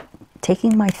I'm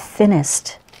taking my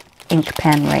thinnest ink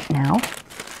pen right now,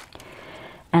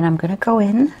 and I'm going to go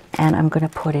in and I'm going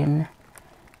to put in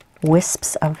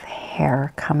wisps of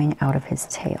hair coming out of his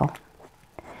tail.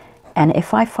 And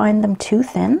if I find them too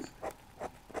thin,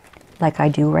 like I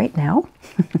do right now,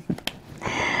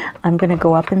 I'm going to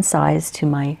go up in size to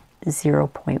my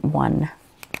 0.1.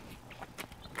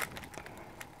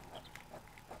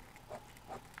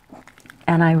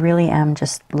 And I really am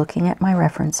just looking at my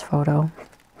reference photo,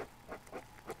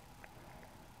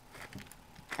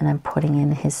 and I'm putting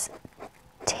in his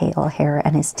tail hair,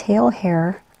 and his tail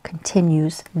hair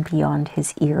continues beyond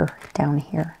his ear down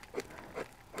here.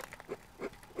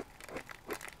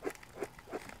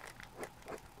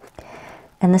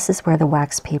 And this is where the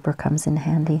wax paper comes in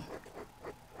handy,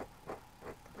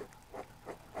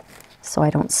 so I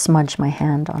don't smudge my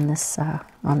hand on this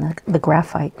on the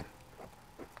graphite.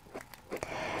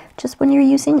 Just when you're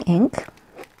using ink,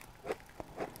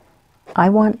 I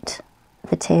want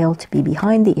the tail to be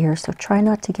behind the ear, so try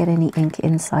not to get any ink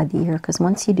inside the ear, because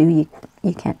once you do,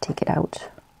 you can't take it out.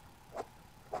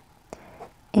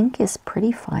 Ink is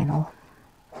pretty final.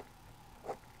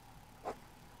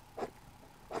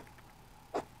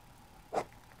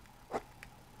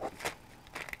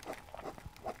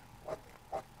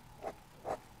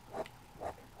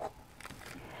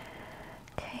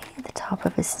 Okay, at the top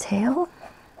of his tail.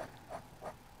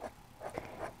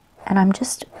 And I'm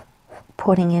just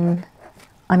putting in,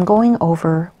 I'm going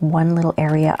over one little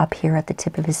area up here at the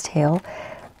tip of his tail,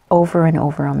 over and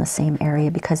over on the same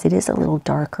area, because it is a little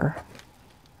darker.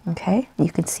 Okay, you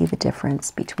can see the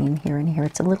difference between here and here.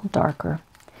 It's a little darker.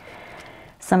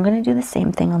 So I'm going to do the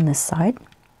same thing on this side.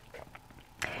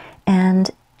 And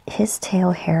his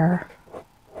tail hair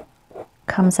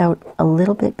comes out a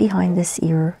little bit behind this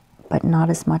ear, but not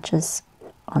as much as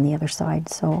on the other side.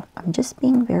 So I'm just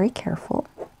being very careful.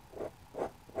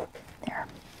 There.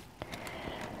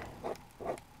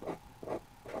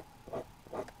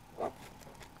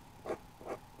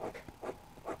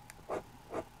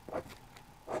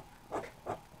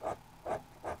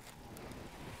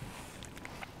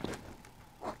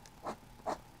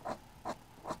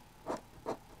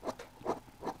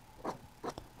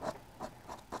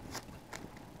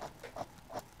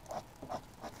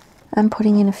 I'm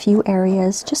putting in a few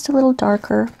areas, just a little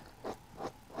darker.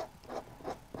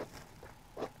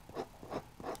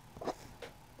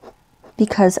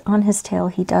 Because on his tail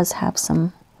he does have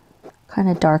some kind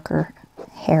of darker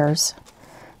hairs.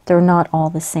 They're not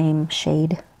all the same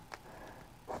shade.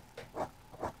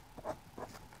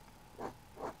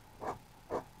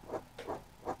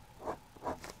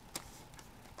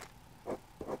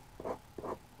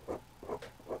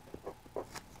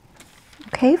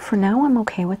 Okay, for now I'm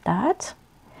okay with that.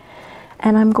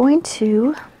 And I'm going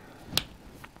to,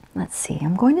 let's see,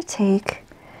 I'm going to take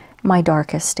my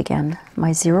darkest again, my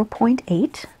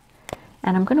 0.8,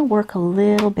 and I'm going to work a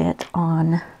little bit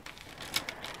on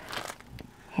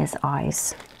his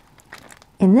eyes.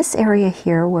 In this area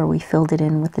here where we filled it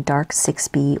in with the dark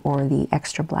 6B or the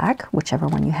extra black, whichever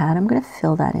one you had, I'm going to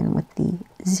fill that in with the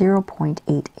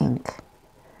 0.8 ink.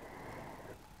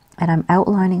 And I'm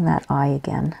outlining that eye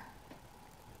again,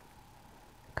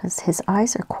 because his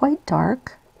eyes are quite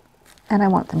dark and I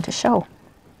want them to show.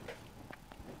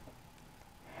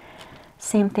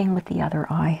 Same thing with the other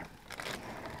eye.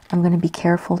 I'm going to be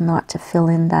careful not to fill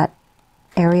in that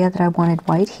area that I wanted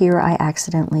white. Here I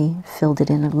accidentally filled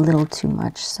it in a little too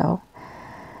much, so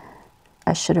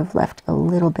I should have left a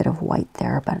little bit of white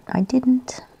there, but I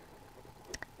didn't.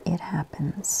 It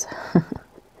happens.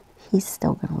 He's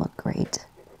still going to look great.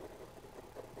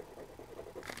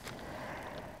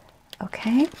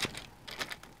 Okay.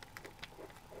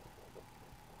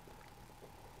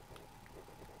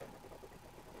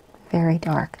 Very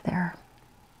dark there.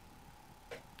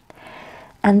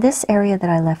 And this area that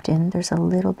I left in, there's a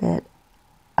little bit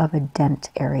of a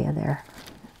dent area there.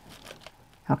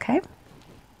 Okay.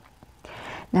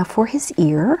 Now for his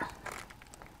ear,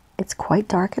 it's quite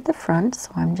dark at the front,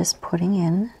 so I'm just putting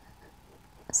in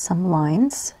some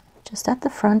lines just at the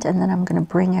front, and then I'm going to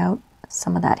bring out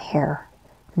some of that hair.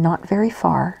 Not very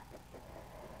far,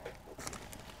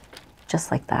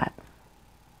 just like that.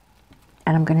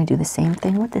 And I'm going to do the same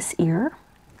thing with this ear.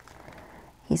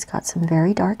 He's got some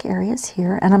very dark areas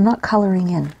here, and I'm not coloring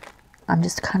in. I'm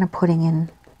just kind of putting in,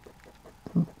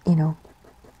 you know,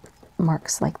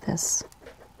 marks like this.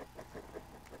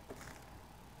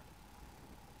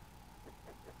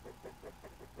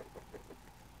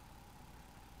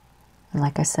 And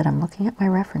like I said, I'm looking at my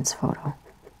reference photo.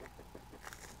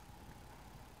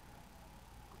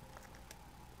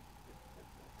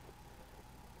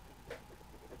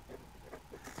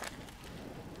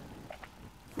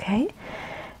 Okay,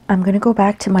 I'm going to go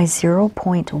back to my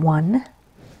 0.1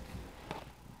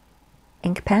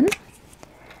 ink pen,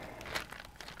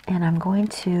 and I'm going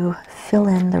to fill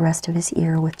in the rest of his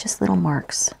ear with just little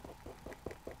marks,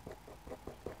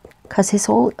 because his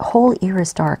whole ear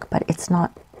is dark, but it's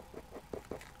not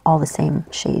all the same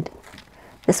shade.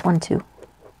 This one too,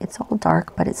 it's all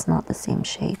dark, but it's not the same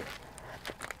shade.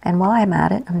 And while I'm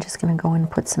at it, I'm just going to go and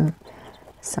put some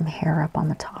hair up on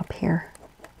the top here.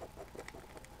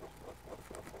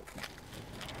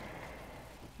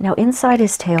 Now inside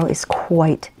his tail is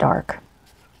quite dark,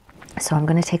 so I'm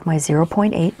going to take my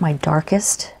 0.8, my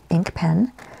darkest ink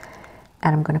pen,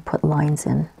 and I'm going to put lines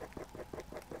in.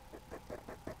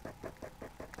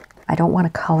 I don't want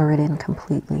to color it in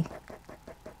completely.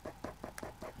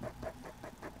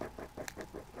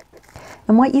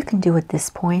 And what you can do at this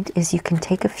point is you can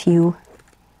take a few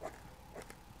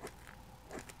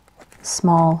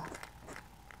small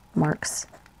marks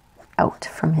out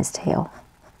from his tail,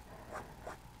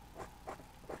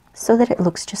 so that it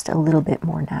looks just a little bit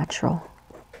more natural.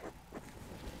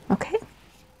 Okay.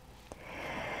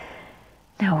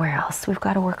 Now where else? We've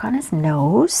got to work on his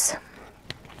nose.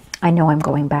 I know I'm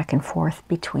going back and forth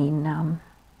between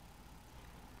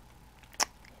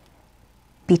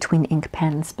ink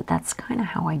pens, but that's kind of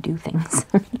how I do things.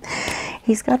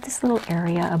 He's got this little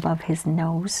area above his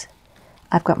nose.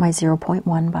 I've got my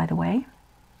 0.1, by the way.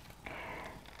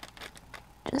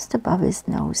 Just above his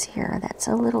nose here, that's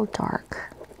a little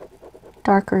dark.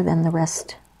 Darker than the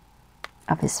rest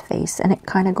of his face, and it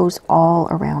kind of goes all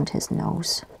around his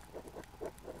nose.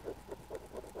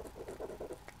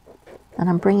 And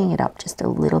I'm bringing it up just a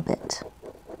little bit.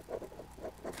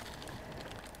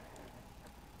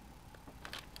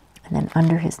 And then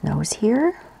under his nose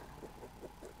here.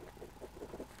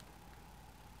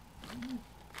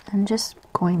 And just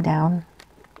going down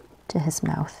to his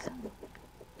mouth.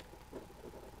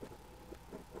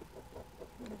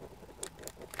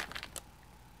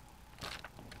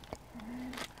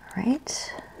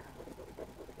 Right,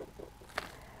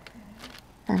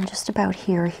 and just about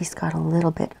here he's got a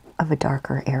little bit of a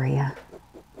darker area,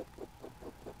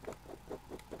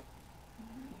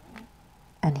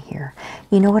 and here.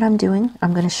 You know what I'm doing?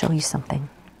 I'm going to show you something.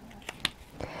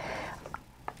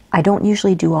 I don't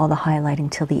usually do all the highlighting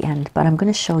till the end, but I'm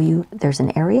going to show you there's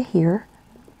an area here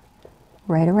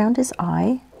right around his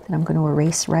eye that I'm going to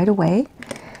erase right away,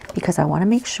 because I want to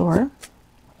make sure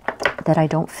that I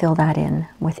don't fill that in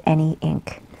with any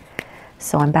ink.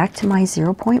 So I'm back to my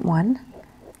 0.1,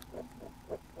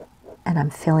 and I'm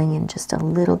filling in just a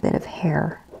little bit of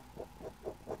hair.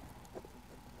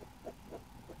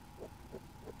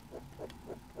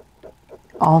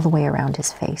 all the way around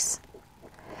his face.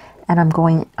 And I'm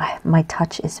going, my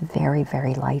touch is very,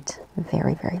 very light,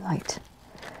 very, very light.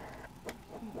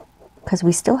 Because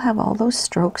we still have all those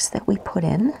strokes that we put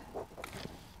in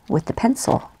with the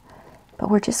pencil, but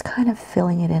we're just kind of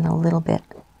filling it in a little bit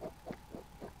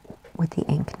with the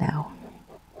ink now.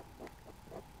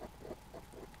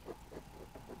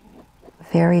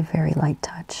 Very, very light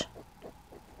touch.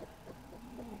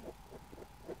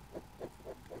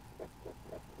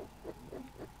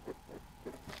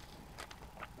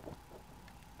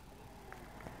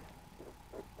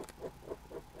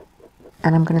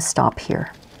 And I'm going to stop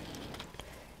here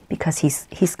because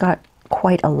he's got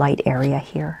quite a light area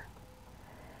here.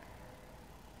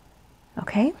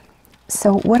 Okay,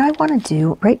 so what I want to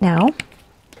do right now,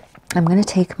 I'm going to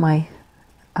take my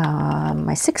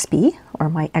my 6B or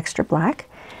my extra black,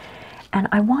 and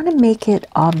I want to make it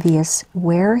obvious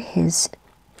where his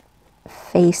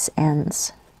face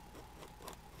ends.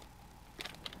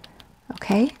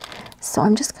 Okay, so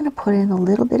I'm just going to put in a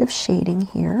little bit of shading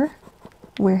here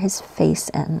where his face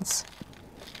ends.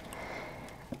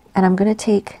 And I'm going to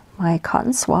take my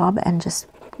cotton swab and just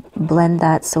blend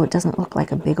that so it doesn't look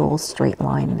like a big old straight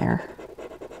line there.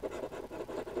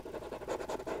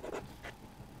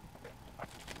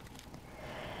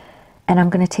 And I'm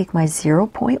going to take my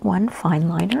 0.1 fine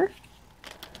liner.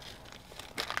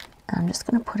 I'm just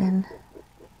going to put in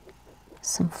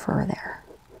some fur there,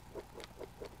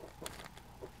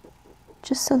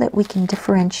 just so that we can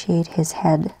differentiate his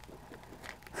head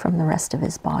from the rest of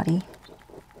his body.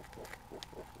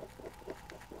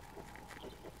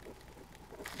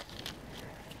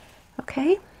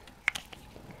 Okay.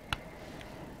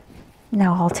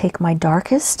 Now I'll take my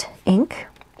darkest ink,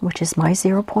 which is my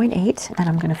 0.8, and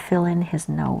I'm going to fill in his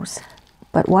nose.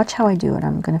 But watch how I do it.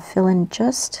 I'm going to fill in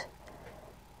just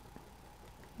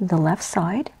the left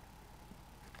side.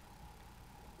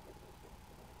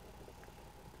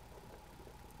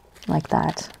 Like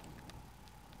that.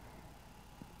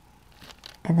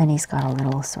 And then he's got a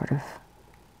little sort of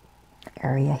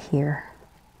area here.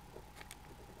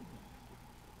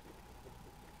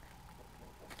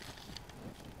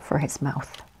 For his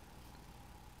mouth.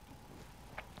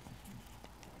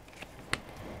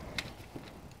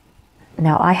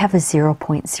 Now I have a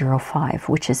 0.05,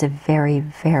 which is a very,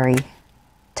 very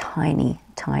tiny,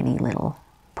 tiny little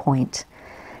point.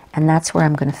 And that's where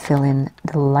I'm going to fill in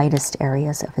the lightest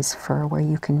areas of his fur where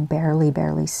you can barely,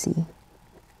 barely see.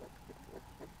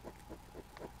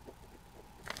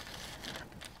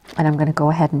 And I'm going to go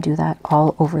ahead and do that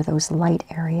all over those light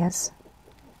areas.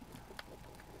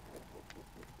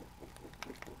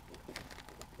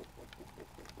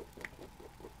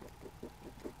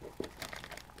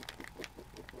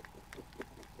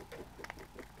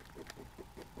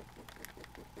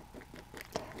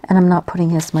 And I'm not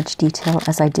putting as much detail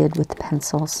as I did with the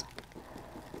pencils.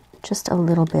 Just a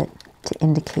little bit to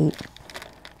indicate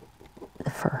the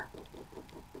fur.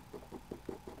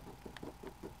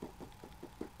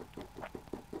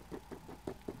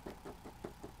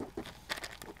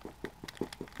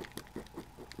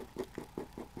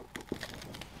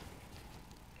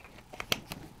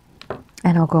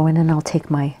 And I'll go in and I'll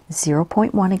take my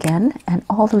 0.1 again, and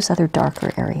all those other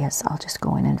darker areas, I'll just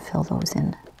go in and fill those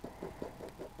in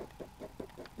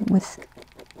with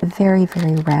very,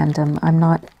 very random. I'm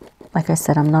not, like I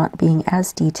said, I'm not being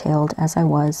as detailed as I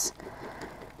was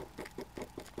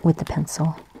with the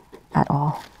pencil at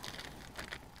all.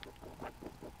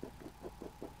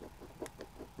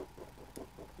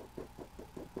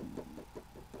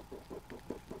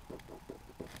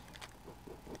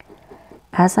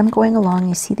 As I'm going along,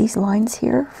 you see these lines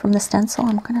here from the stencil?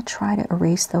 I'm going to try to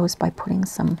erase those by putting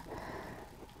some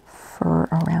fur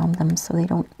around them so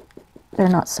they're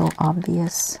not so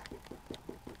obvious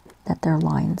that they're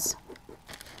lines.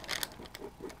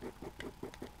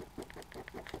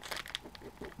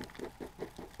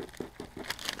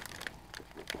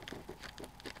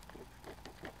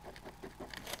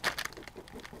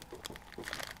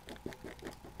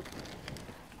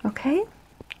 Okay.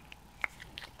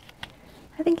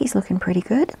 I think he's looking pretty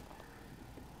good.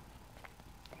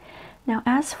 Now,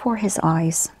 as for his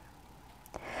eyes,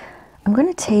 I'm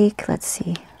going to take, let's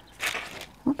see,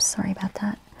 oops, sorry about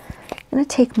that. I'm going to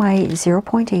take my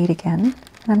 0.8 again,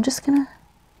 and I'm just going to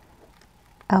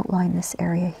outline this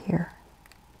area here.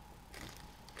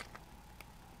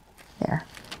 There.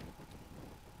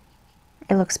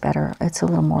 It looks better. It's a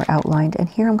little more outlined. And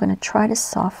here I'm going to try to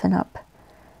soften up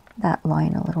that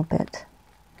line a little bit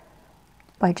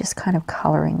by just kind of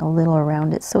coloring a little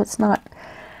around it, so it's not,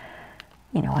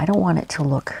 you know, I don't want it to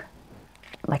look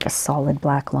like a solid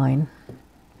black line.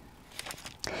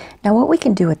 Now what we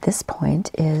can do at this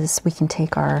point is we can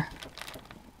take our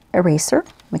eraser,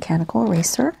 mechanical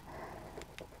eraser,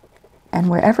 and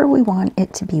wherever we want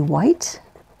it to be white,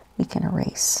 we can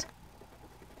erase.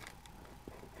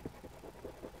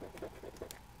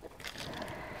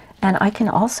 And I can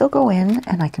also go in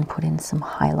and I can put in some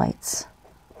highlights.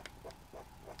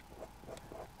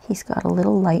 He's got a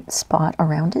little light spot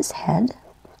around his head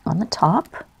on the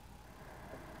top.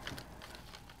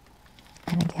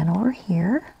 And again over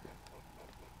here.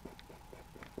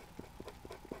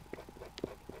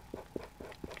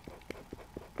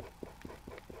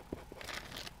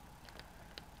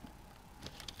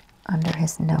 Under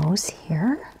his nose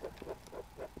here.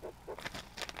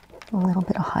 A little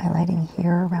bit of highlighting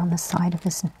here around the side of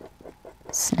his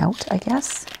snout, I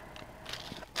guess.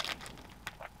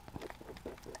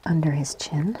 Under his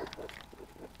chin.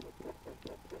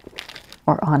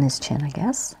 Or on his chin, I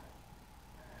guess.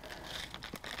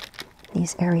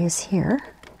 These areas here.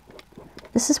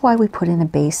 This is why we put in a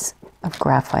base of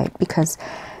graphite, because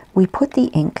we put the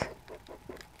ink,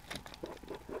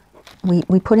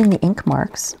 we put in the ink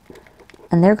marks,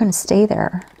 and they're going to stay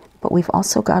there, but we've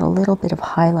also got a little bit of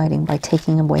highlighting by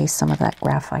taking away some of that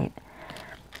graphite.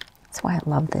 That's why I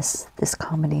love this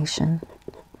combination.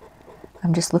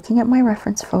 I'm just looking at my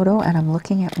reference photo, and I'm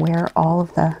looking at where all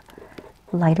of the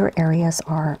lighter areas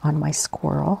are on my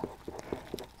squirrel,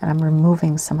 and I'm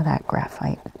removing some of that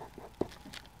graphite.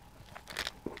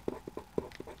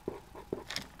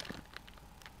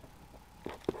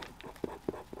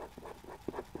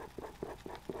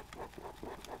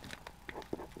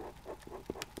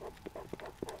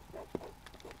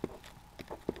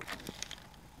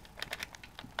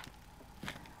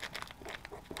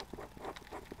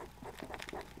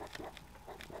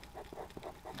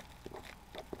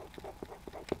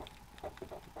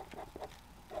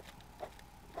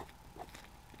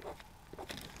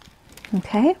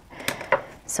 Okay,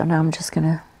 so now I'm just going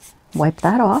to wipe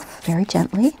that off very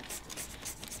gently.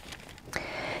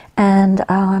 And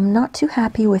I'm not too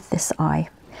happy with this eye.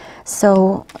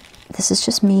 So this is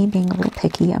just me being a little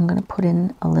picky. I'm going to put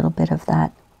in a little bit of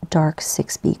that dark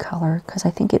 6B color because I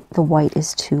think the white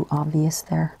is too obvious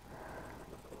there.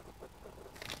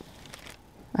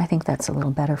 I think that's a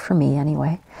little better for me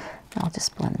anyway. I'll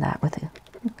just blend that with a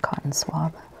cotton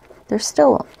swab. There's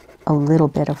still a little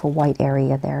bit of a white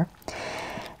area there.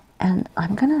 And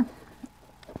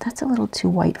that's a little too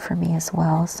white for me as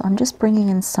well. So I'm just bringing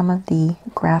in some of the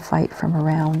graphite from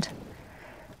around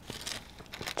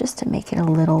just to make it a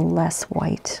little less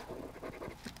white.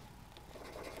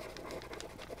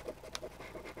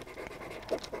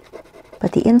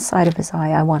 But the inside of his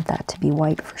eye, I want that to be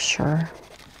white for sure.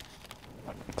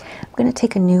 I'm going to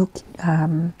take a new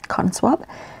cotton swab.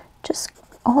 Just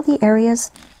all the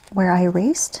areas where I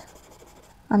erased,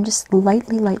 I'm just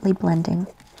lightly blending,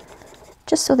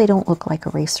 just so they don't look like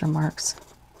eraser marks.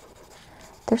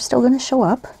 They're still going to show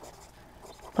up,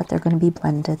 but they're going to be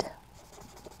blended.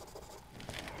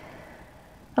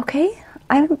 Okay,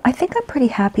 I think I'm pretty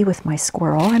happy with my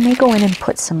squirrel. I may go in and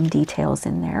put some details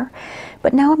in there,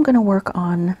 but now I'm going to work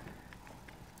on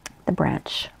the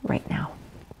branch right now.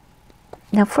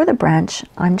 Now for the branch,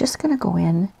 I'm just going to go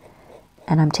in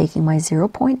and I'm taking my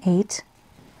 0.8,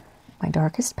 my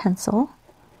darkest pencil,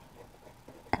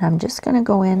 and I'm just going to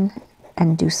go in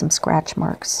and do some scratch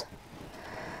marks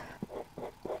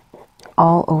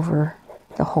all over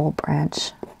the whole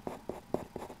branch,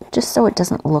 just so it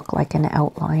doesn't look like an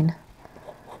outline.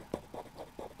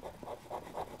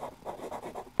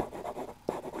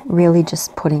 Really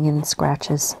just putting in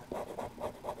scratches.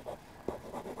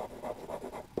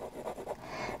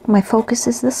 My focus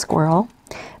is the squirrel,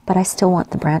 but I still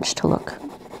want the branch to look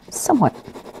somewhat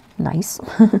nice.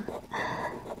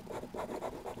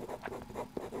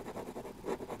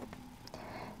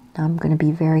 Now I'm going to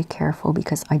be very careful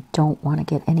because I don't want to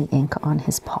get any ink on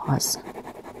his paws.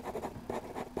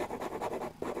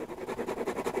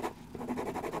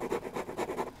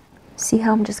 See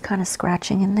how I'm just kind of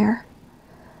scratching in there?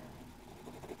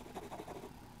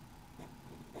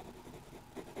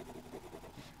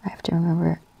 I have to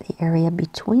remember the area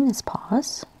between his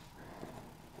paws.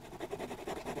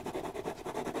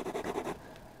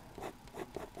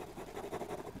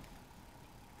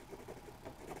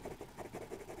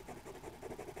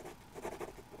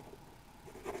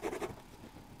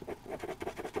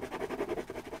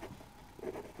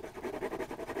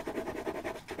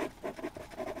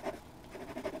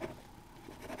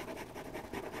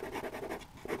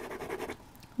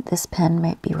 This pen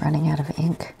might be running out of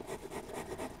ink.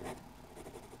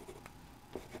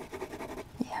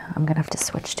 Yeah, I'm gonna have to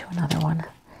switch to another one.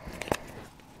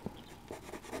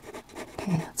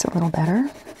 Okay, that's a little better.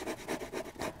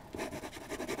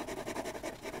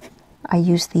 I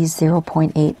use these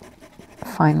 0.8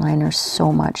 fine liners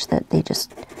so much that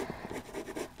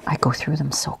I go through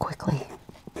them so quickly.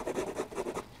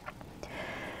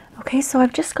 Okay, so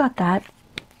I've just got that,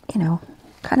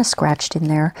 kind of scratched in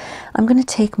there. I'm going to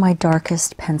take my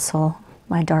darkest pencil,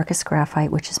 my darkest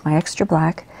graphite, which is my extra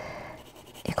black,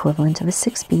 equivalent of a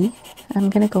 6B. I'm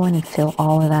going to go in and fill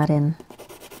all of that in.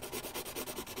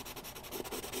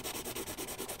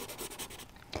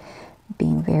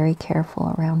 Being very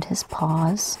careful around his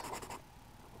paws.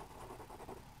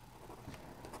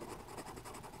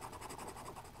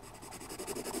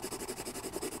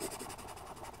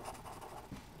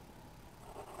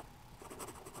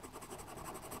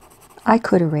 I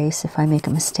could erase if I make a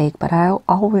mistake, but I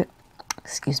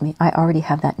already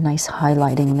have that nice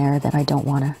highlighting there that I don't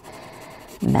want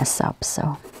to mess up,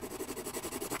 so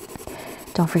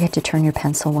don't forget to turn your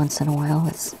pencil once in a while.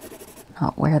 Let's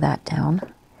not wear that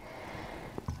down.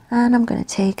 And I'm going to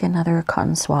take another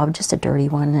cotton swab, just a dirty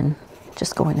one, and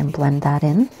just go in and blend that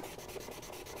in.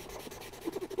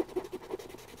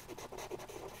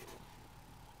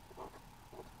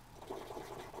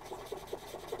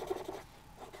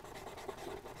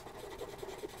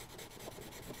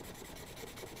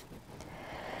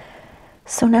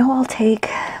 So now I'll take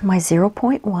my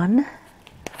 0.1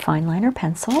 fine liner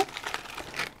pencil,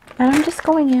 and I'm just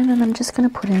going in and I'm just going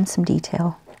to put in some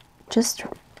detail. Just,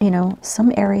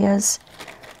 some areas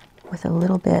with a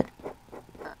little bit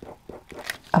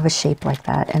of a shape like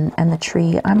that. And the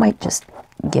tree, I might just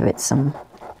give it some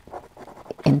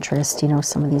interest,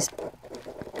 some of these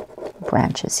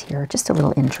branches here, just a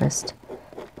little interest.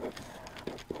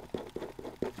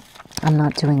 I'm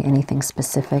not doing anything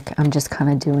specific. I'm just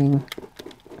kind of doing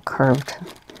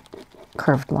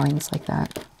curved lines like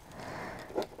that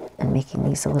and making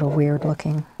these a little weird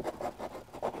looking.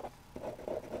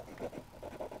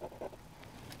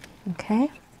 Okay.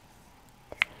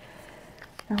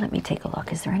 Now let me take a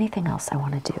look. Is there anything else I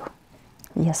want to do?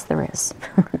 Yes, there is.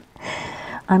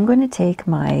 I'm going to take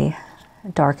my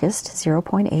darkest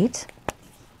 0.8.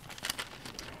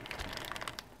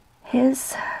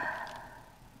 His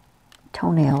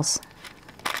toenails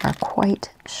are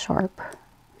quite sharp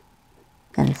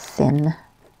and thin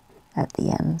at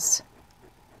the ends.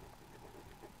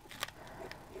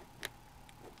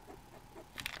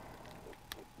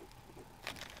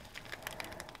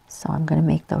 So I'm going to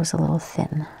make those a little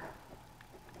thin.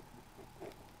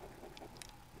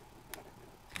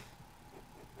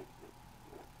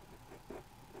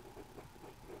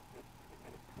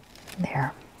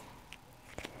 There.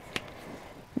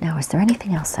 Now, is there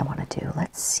anything else I want to do?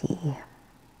 Let's see.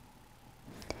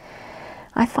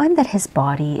 I find that his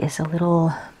body is a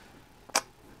little,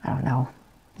 I don't know,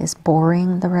 is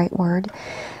boring the right word?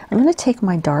 I'm going to take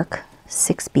my dark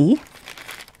 6B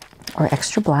or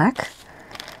extra black.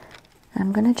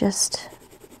 I'm going to just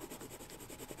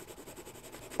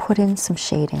put in some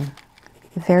shading,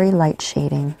 very light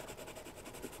shading.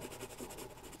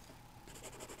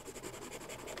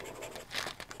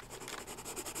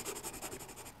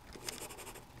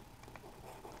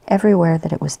 Everywhere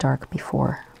that it was dark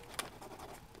before.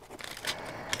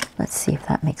 Let's see if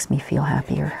that makes me feel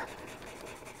happier.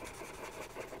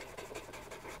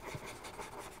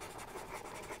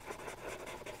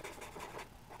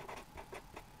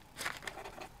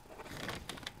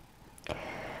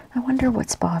 I wonder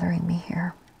what's bothering me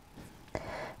here.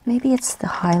 Maybe it's the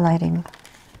highlighting.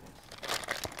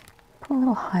 Put a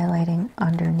little highlighting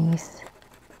underneath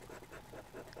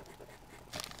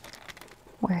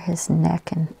where his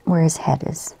neck and where his head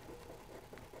is.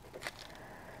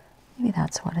 Maybe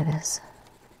that's what it is.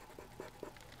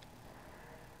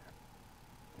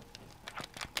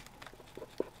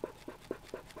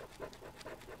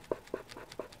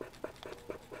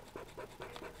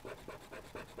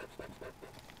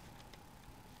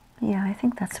 Yeah, I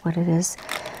think that's what it is.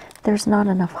 There's not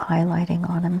enough highlighting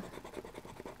on him.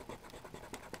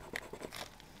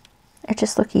 It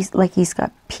just looks like he's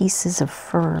got pieces of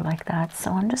fur like that.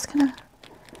 So I'm just gonna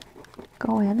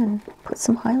go in and put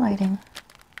some highlighting.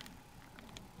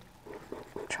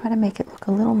 Try to make it look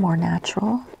a little more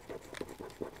natural.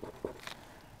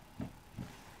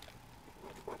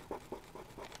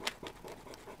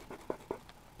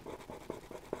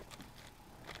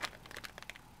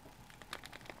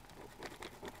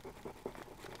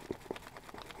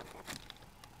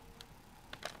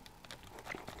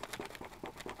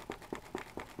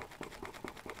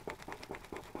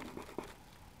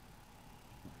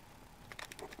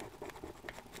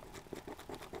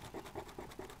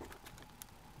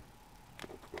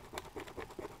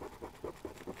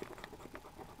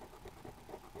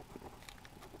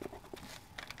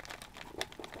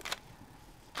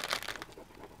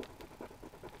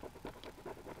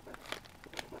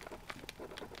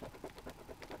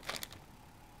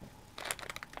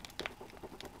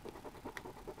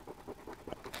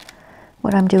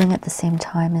 What I'm doing at the same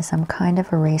time is I'm kind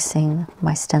of erasing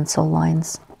my stencil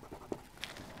lines.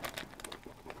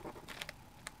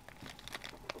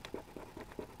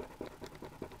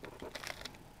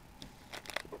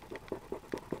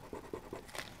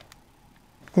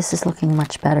 This is looking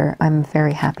much better. I'm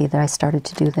very happy that I started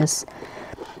to do this.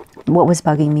 What was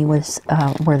bugging me was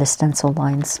were the stencil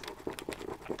lines.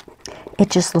 It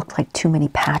just looked like too many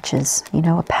patches, you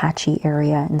know, a patchy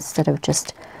area instead of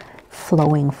just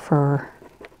flowing fur.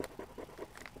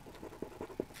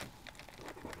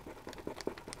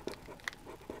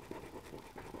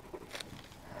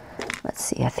 Let's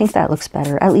see, I think that looks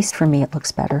better. At least for me, it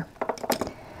looks better.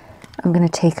 I'm going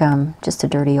to take just a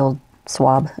dirty old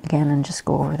swab again and just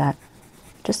go over that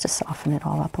just to soften it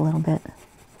all up a little bit.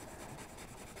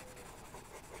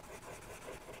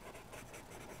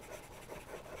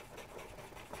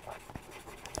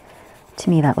 To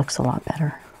me, that looks a lot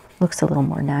better. Looks a little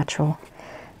more natural.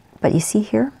 But you see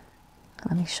here?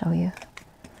 Let me show you.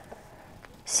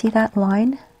 See that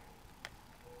line?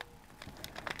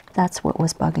 That's what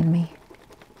was bugging me.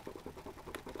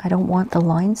 I don't want the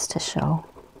lines to show.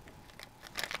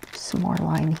 Some more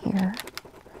line here.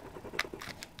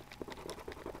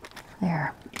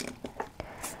 There.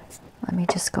 Let me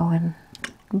just go and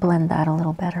blend that a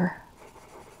little better.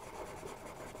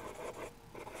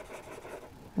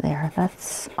 There,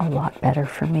 that's a lot better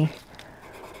for me.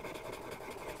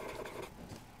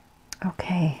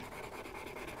 Okay.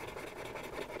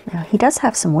 Now he does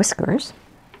have some whiskers.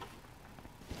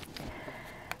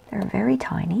 They're very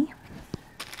tiny.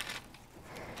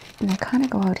 And they kind of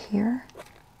go out here,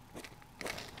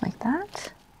 like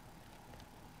that.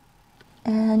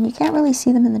 And you can't really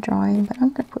see them in the drawing, but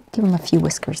I'm going to give him a few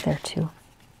whiskers there too.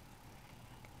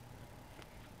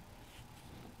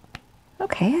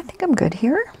 Okay, I think I'm good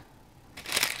here.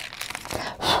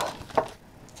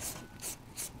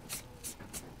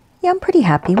 Yeah, I'm pretty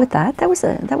happy with that. That was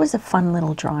a fun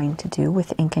little drawing to do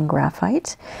with ink and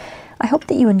graphite. I hope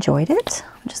that you enjoyed it.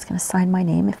 I'm just going to sign my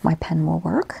name if my pen will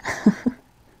work.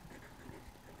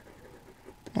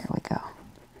 There we go.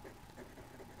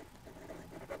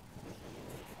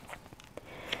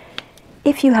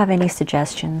 If you have any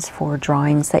suggestions for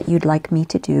drawings that you'd like me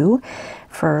to do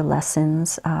for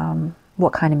lessons,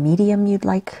 what kind of medium you'd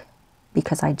like,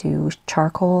 because I do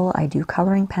charcoal, I do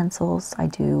coloring pencils, I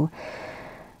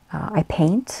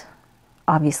paint,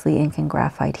 obviously ink and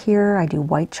graphite here, I do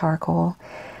white charcoal.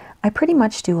 I pretty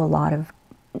much do a lot of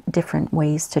different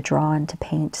ways to draw and to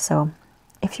paint, so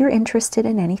if you're interested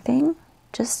in anything,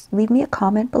 just leave me a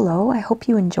comment below. I hope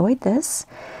you enjoyed this,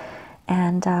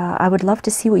 and I would love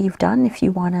to see what you've done. If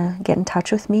you want to get in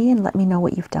touch with me and let me know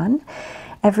what you've done.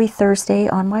 Every Thursday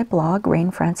on my blog,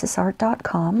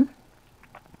 rainfrancisart.com,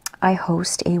 I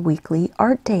host a weekly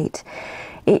art date.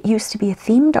 It used to be a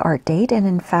themed art date, and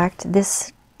in fact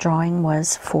this drawing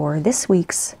was for this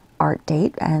week's art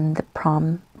date, and the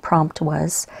prompt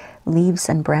was leaves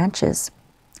and branches.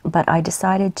 But I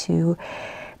decided to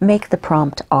make the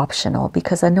prompt optional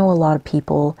because I know a lot of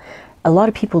people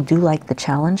do like the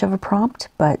challenge of a prompt,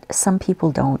 but some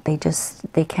people don't.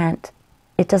 They can't,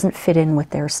 it doesn't fit in with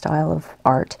their style of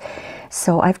art.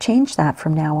 So I've changed that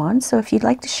from now on. So if you'd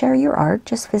like to share your art,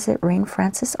 just visit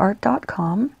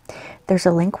rainfrancisart.com. There's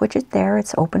a link widget there.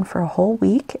 It's open for a whole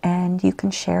week, and you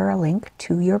can share a link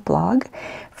to your blog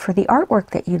for the artwork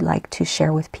that you'd like to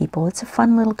share with people. It's a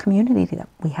fun little community that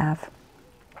we have.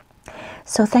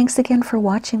 So thanks again for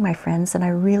watching, my friends, and I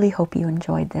really hope you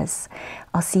enjoyed this.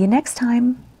 I'll see you next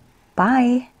time.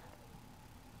 Bye.